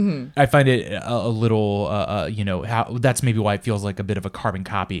earlier. I find it a little how that's maybe why it feels like a bit of a carbon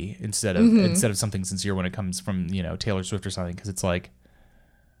copy instead of something sincere when it comes from Taylor Swift or something, because it's like,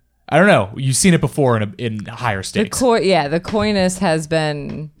 I don't know, you've seen it before in higher stakes. The coyness has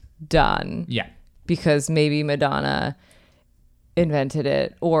been done. Yeah. Because maybe Madonna invented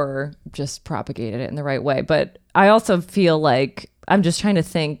it or just propagated it in the right way. But I also feel like I'm just trying to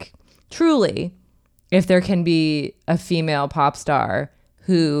think truly if there can be a female pop star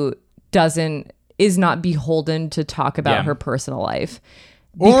who is not beholden to talk about her personal life.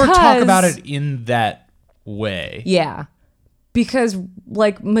 Or talk about it in that way. Yeah. Because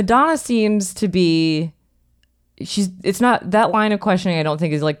like Madonna seems to be it's not that line of questioning, I don't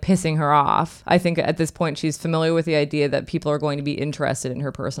think, is like pissing her off. I think at this point she's familiar with the idea that people are going to be interested in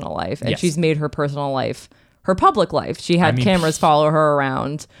her personal life, and she's made her personal life her public life. She had cameras follow her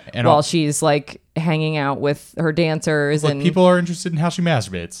around while she's like hanging out with her dancers, and people are interested in how she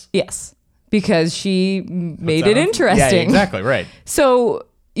masturbates. Yes, because she made it interesting. Yeah, exactly, right. So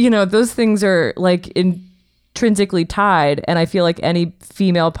those things are like intrinsically tied. And I feel like any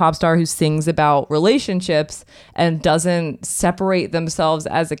female pop star who sings about relationships and doesn't separate themselves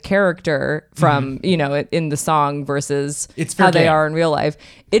as a character from, in the song versus It's fair how they game. are in real life,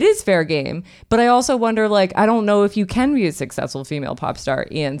 it is fair game. But I also wonder, like, I don't know if you can be a successful female pop star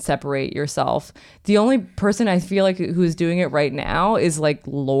and separate yourself. The only person I feel like who's doing it right now is like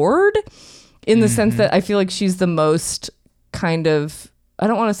Lorde, in the sense that I feel like she's the most kind of, I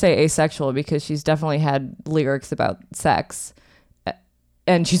don't want to say asexual because she's definitely had lyrics about sex.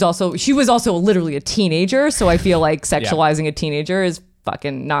 And she was also literally a teenager. So I feel like sexualizing a teenager is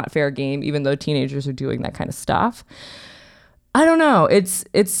fucking not fair game, even though teenagers are doing that kind of stuff. I don't know.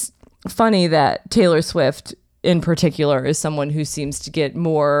 It's funny that Taylor Swift in particular is someone who seems to get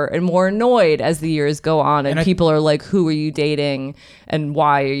more and more annoyed as the years go on. And people are like, who are you dating? And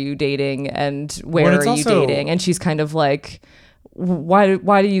why are you dating? And where are you dating? And she's kind of like,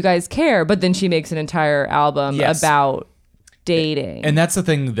 why do you guys care? But then she makes an entire album about dating. And that's the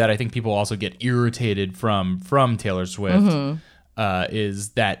thing that I think people also get irritated from Taylor Swift, is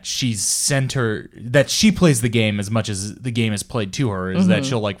that that she plays the game as much as the game is played to her, is that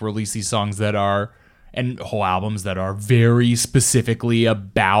she'll like release these songs that are, and whole albums that are very specifically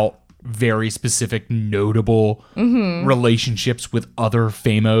about very specific notable relationships with other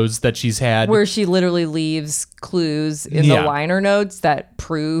famos that she's had, where she literally leaves clues in the liner notes that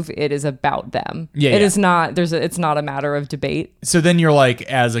prove it is about them. It is not, it's not a matter of debate. So then you're like,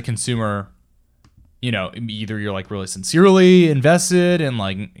 as a consumer, either you're like really sincerely invested in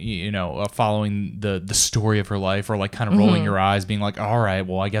like, following the story of her life, or like kind of rolling your eyes being like, all right,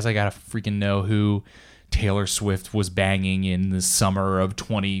 well, I guess I gotta freaking know who Taylor Swift was banging in the summer of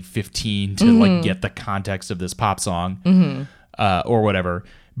 2015 to like get the context of this pop song, or whatever.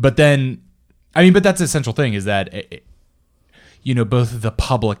 But then, but that's the essential thing, is that, both the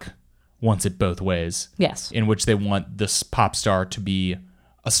public wants it both ways. Yes. In which they want this pop star to be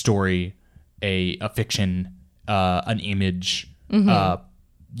a story, a fiction, an image, a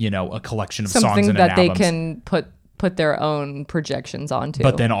collection of songs something and that albums. they can put their own projections onto.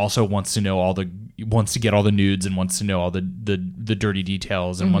 But then also wants to get all the nudes, and wants to know all the dirty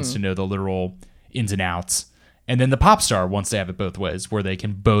details, and wants to know the literal ins and outs. And then the pop star wants to have it both ways, where they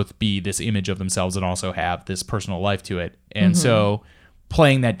can both be this image of themselves and also have this personal life to it. And so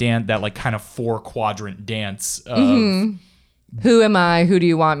playing that dance, that like kind of 4-quadrant dance of who am I? Who do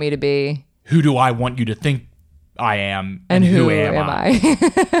you want me to be? Who do I want you to think I am, And who who am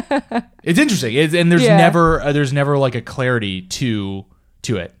I? It's interesting, and there's never like a clarity to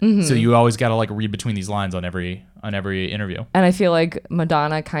it. So you always got to like read between these lines on every interview. And I feel like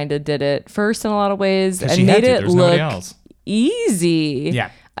Madonna kind of did it first in a lot of ways, and she had made to. it There's nobody look else. easy.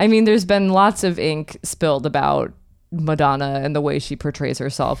 Yeah. I mean, there's been lots of ink spilled about Madonna and the way she portrays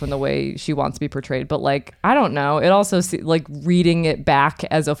herself and the way she wants to be portrayed, but like, I don't know, it also like reading it back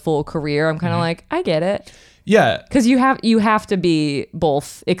as a full career, I'm kind of like, I get it. Yeah, because you have to be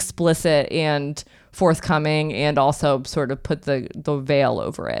both explicit and forthcoming, and also sort of put the veil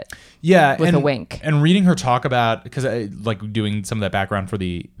over it. Yeah, with a wink. And reading her talk about, because I like doing some of that background for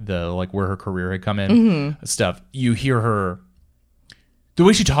the like where her career had come in stuff. You hear her, the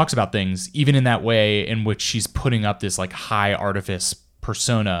way she talks about things, even in that way in which she's putting up this like high artifice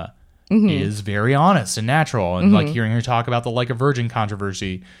persona, is very honest and natural. And like hearing her talk about the Like a Virgin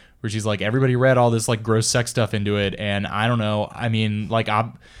controversy, where she's like, everybody read all this like gross sex stuff into it, and I don't know. I mean, like,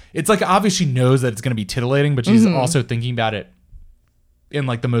 it's like obvious she knows that it's going to be titillating, but she's also thinking about it in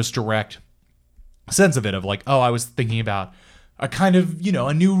like the most direct sense of it, of like, oh, I was thinking about a kind of,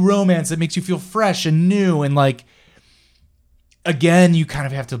 a new romance that makes you feel fresh and new, and like, again, you kind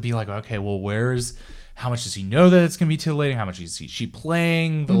of have to be like, okay, well, how much does he know that it's going to be titillating? How much is she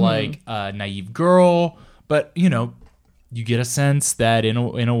playing the like naive girl? But you get a sense that in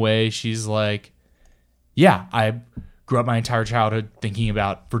a way she's like, yeah, I grew up my entire childhood thinking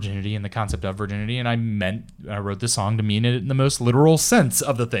about virginity and the concept of virginity, and I wrote this song to mean it in the most literal sense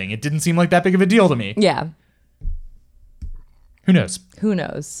of the thing. It didn't seem like that big of a deal to me. Yeah. Who knows?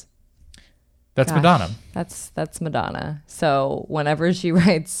 Gosh, That's Madonna. That's Madonna. So whenever she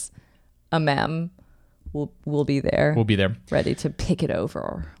writes a mem, we'll be there. We'll be there, ready to pick it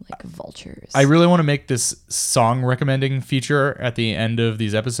over like vultures. I really want to make this song recommending feature at the end of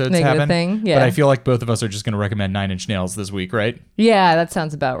these episodes Make it a happen. thing, yeah. But I feel like both of us are just going to recommend Nine Inch Nails this week, right? Yeah, that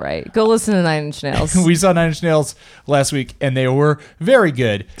sounds about right. Go listen to Nine Inch Nails. We saw Nine Inch Nails last week, and they were very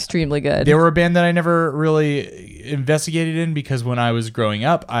good. Extremely good. They were a band that I never really investigated in, because when I was growing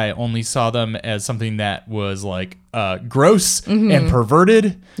up, I only saw them as something that was like gross and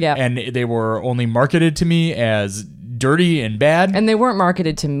perverted. Yeah. And they were only marketed to me as dirty and bad. And they weren't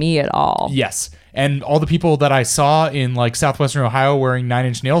marketed to me at all. Yes. And all the people that I saw in like southwestern Ohio wearing 9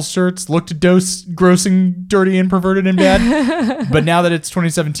 Inch Nails shirts looked gross and dirty and perverted and bad. But now that it's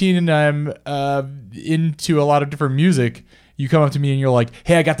 2017 and I'm into a lot of different music, you come up to me and you're like,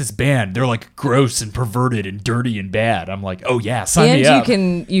 hey, I got this band. They're like gross and perverted and dirty and bad. I'm like, oh yeah, sign me up.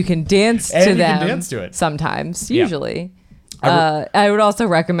 And you can dance And to you them can dance to it. sometimes, Yeah. usually. I would also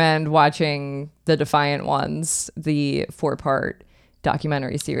recommend watching The Defiant Ones, the 4-part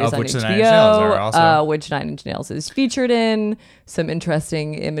documentary series Of on which the 9 Inch Nails are also. HBO, which 9 Inch Nails is featured in. Some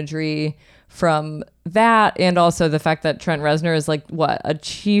interesting imagery from that, and also the fact that Trent Reznor is like a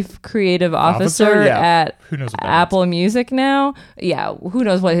chief creative officer Yeah. at Who knows what that Apple Music now. Yeah, who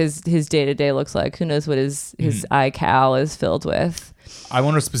knows what his day-to-day looks like. Who knows what his iCal is filled with. I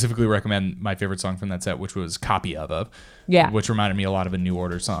want to specifically recommend my favorite song from that set, which was Copy of. Yeah. Which reminded me a lot of a New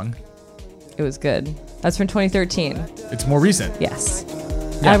Order song. It was good. That's from 2013. It's more recent. Yes.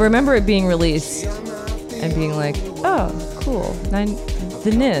 Yeah. I remember it being released and being like, oh, cool.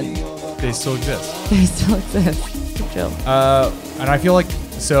 The Nin. They still exist. They still exist. Good job. And I feel like,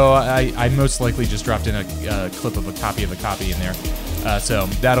 so I most likely just dropped in a clip of a copy in there. So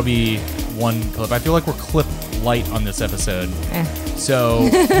that'll be one clip. I feel like we're clip light on this episode. So,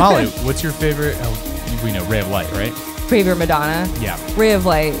 Molly, what's your favorite? Oh, we know Ray of Light, right? Favorite Madonna? Yeah. Ray of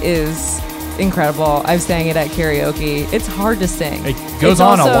Light is incredible. I've sang it at karaoke. It's hard to sing. It goes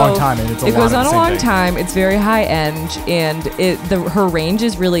on a long time, and it's a lot It goes of on the a same long thing. time. It's very high end, and her range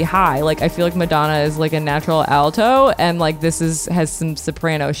is really high. Like I feel like Madonna is like a natural alto, and like this has some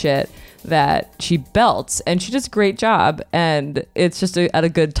soprano shit that she belts, and she does a great job. And it's just at a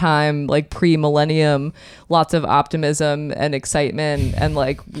good time, like pre-millennium, lots of optimism and excitement, and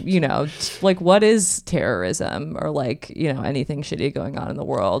like like what is terrorism or like anything shitty going on in the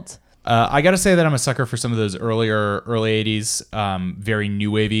world. I got to say that I'm a sucker for some of those early 80s, very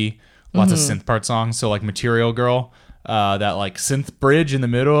new wavy, lots of synth part songs. So like Material Girl, that like synth bridge in the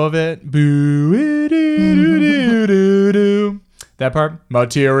middle of it. Boo-doo-doo-doo-doo-doo. That part.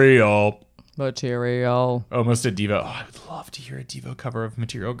 Material. Almost a Devo. Oh, I would love to hear a Devo cover of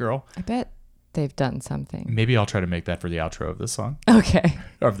Material Girl. I bet they've done something. Maybe I'll try to make that for the outro of this song, Okay.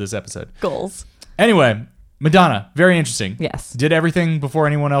 or of this episode. Goals. Anyway, Madonna, very interesting. Yes. Did everything before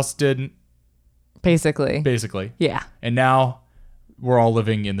anyone else did, Basically. basically. Yeah. And now we're all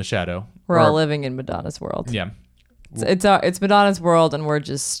living in the shadow. We're all living in Madonna's world. Yeah. It's Madonna's world, and we're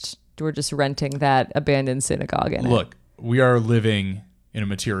just renting that abandoned synagogue in it. Look, we are living in a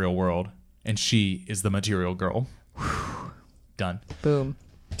material world, and she is the material girl. Done. Boom.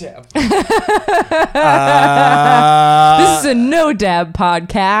 Dab. This is a no dab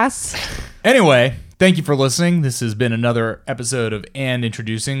podcast. Anyway, thank you for listening. This has been another episode of And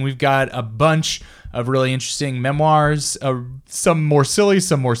Introducing. We've got a bunch of really interesting memoirs, some more silly,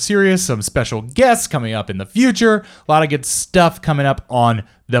 some more serious, some special guests coming up in the future. A lot of good stuff coming up on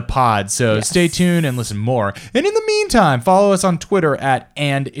the pod. So stay tuned and listen more. And in the meantime, follow us on Twitter at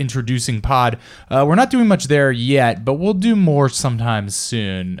 @AndIntroducingPod. We're not doing much there yet, but we'll do more sometime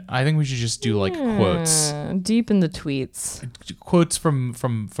soon. I think we should just do like quotes. Deep in the tweets. Quotes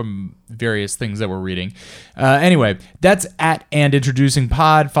from various things that we're reading. Anyway, that's at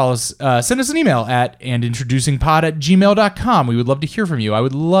 @AndIntroducingPod. Follow us, send us an email at andintroducingpod@gmail.com. We would love to hear from you. I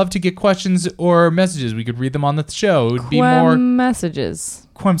would love to get questions or messages. We could read them on the show. It would be more Messages.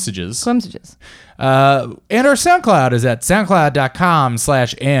 quemsages. And our SoundCloud is at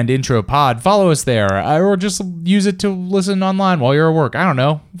soundcloud.com/andintropod. Follow us there, or just use it to listen online while you're at work. I don't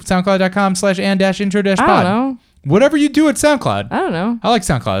know. SoundCloud.com/and-intro-pod. I don't know. Whatever you do at SoundCloud. I don't know. I like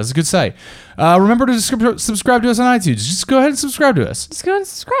SoundCloud. It's a good site. Remember to subscribe to us on iTunes. Just go ahead and subscribe to us. Just go and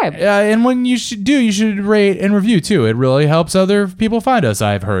subscribe. And when you should rate and review too. It really helps other people find us,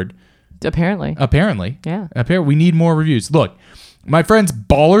 I've heard. Apparently. Yeah. We need more reviews. Look, my friend's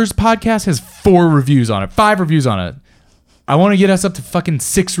Ballers podcast has 5 reviews on it. I want to get us up to fucking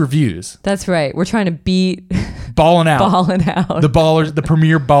 6 reviews. That's right. We're trying to beat Balling out. The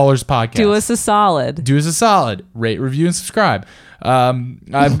premier Ballers podcast. Do us a solid. Rate, review, and subscribe.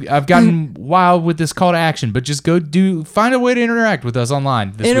 I've gotten wild with this call to action, but just find a way to interact with us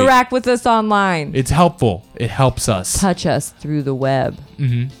online this week. With us online. It's helpful. It helps us. Touch us through the web.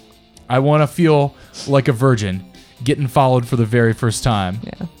 I want to feel like a virgin getting followed for the very first time.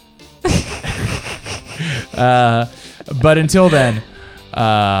 Yeah. But until then,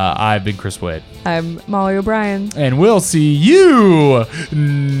 I've been Chris Wade. I'm Molly O'Brien. And we'll see you I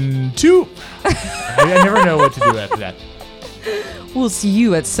never know what to do after that. We'll see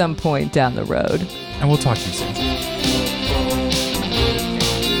you at some point down the road. And we'll talk to you soon.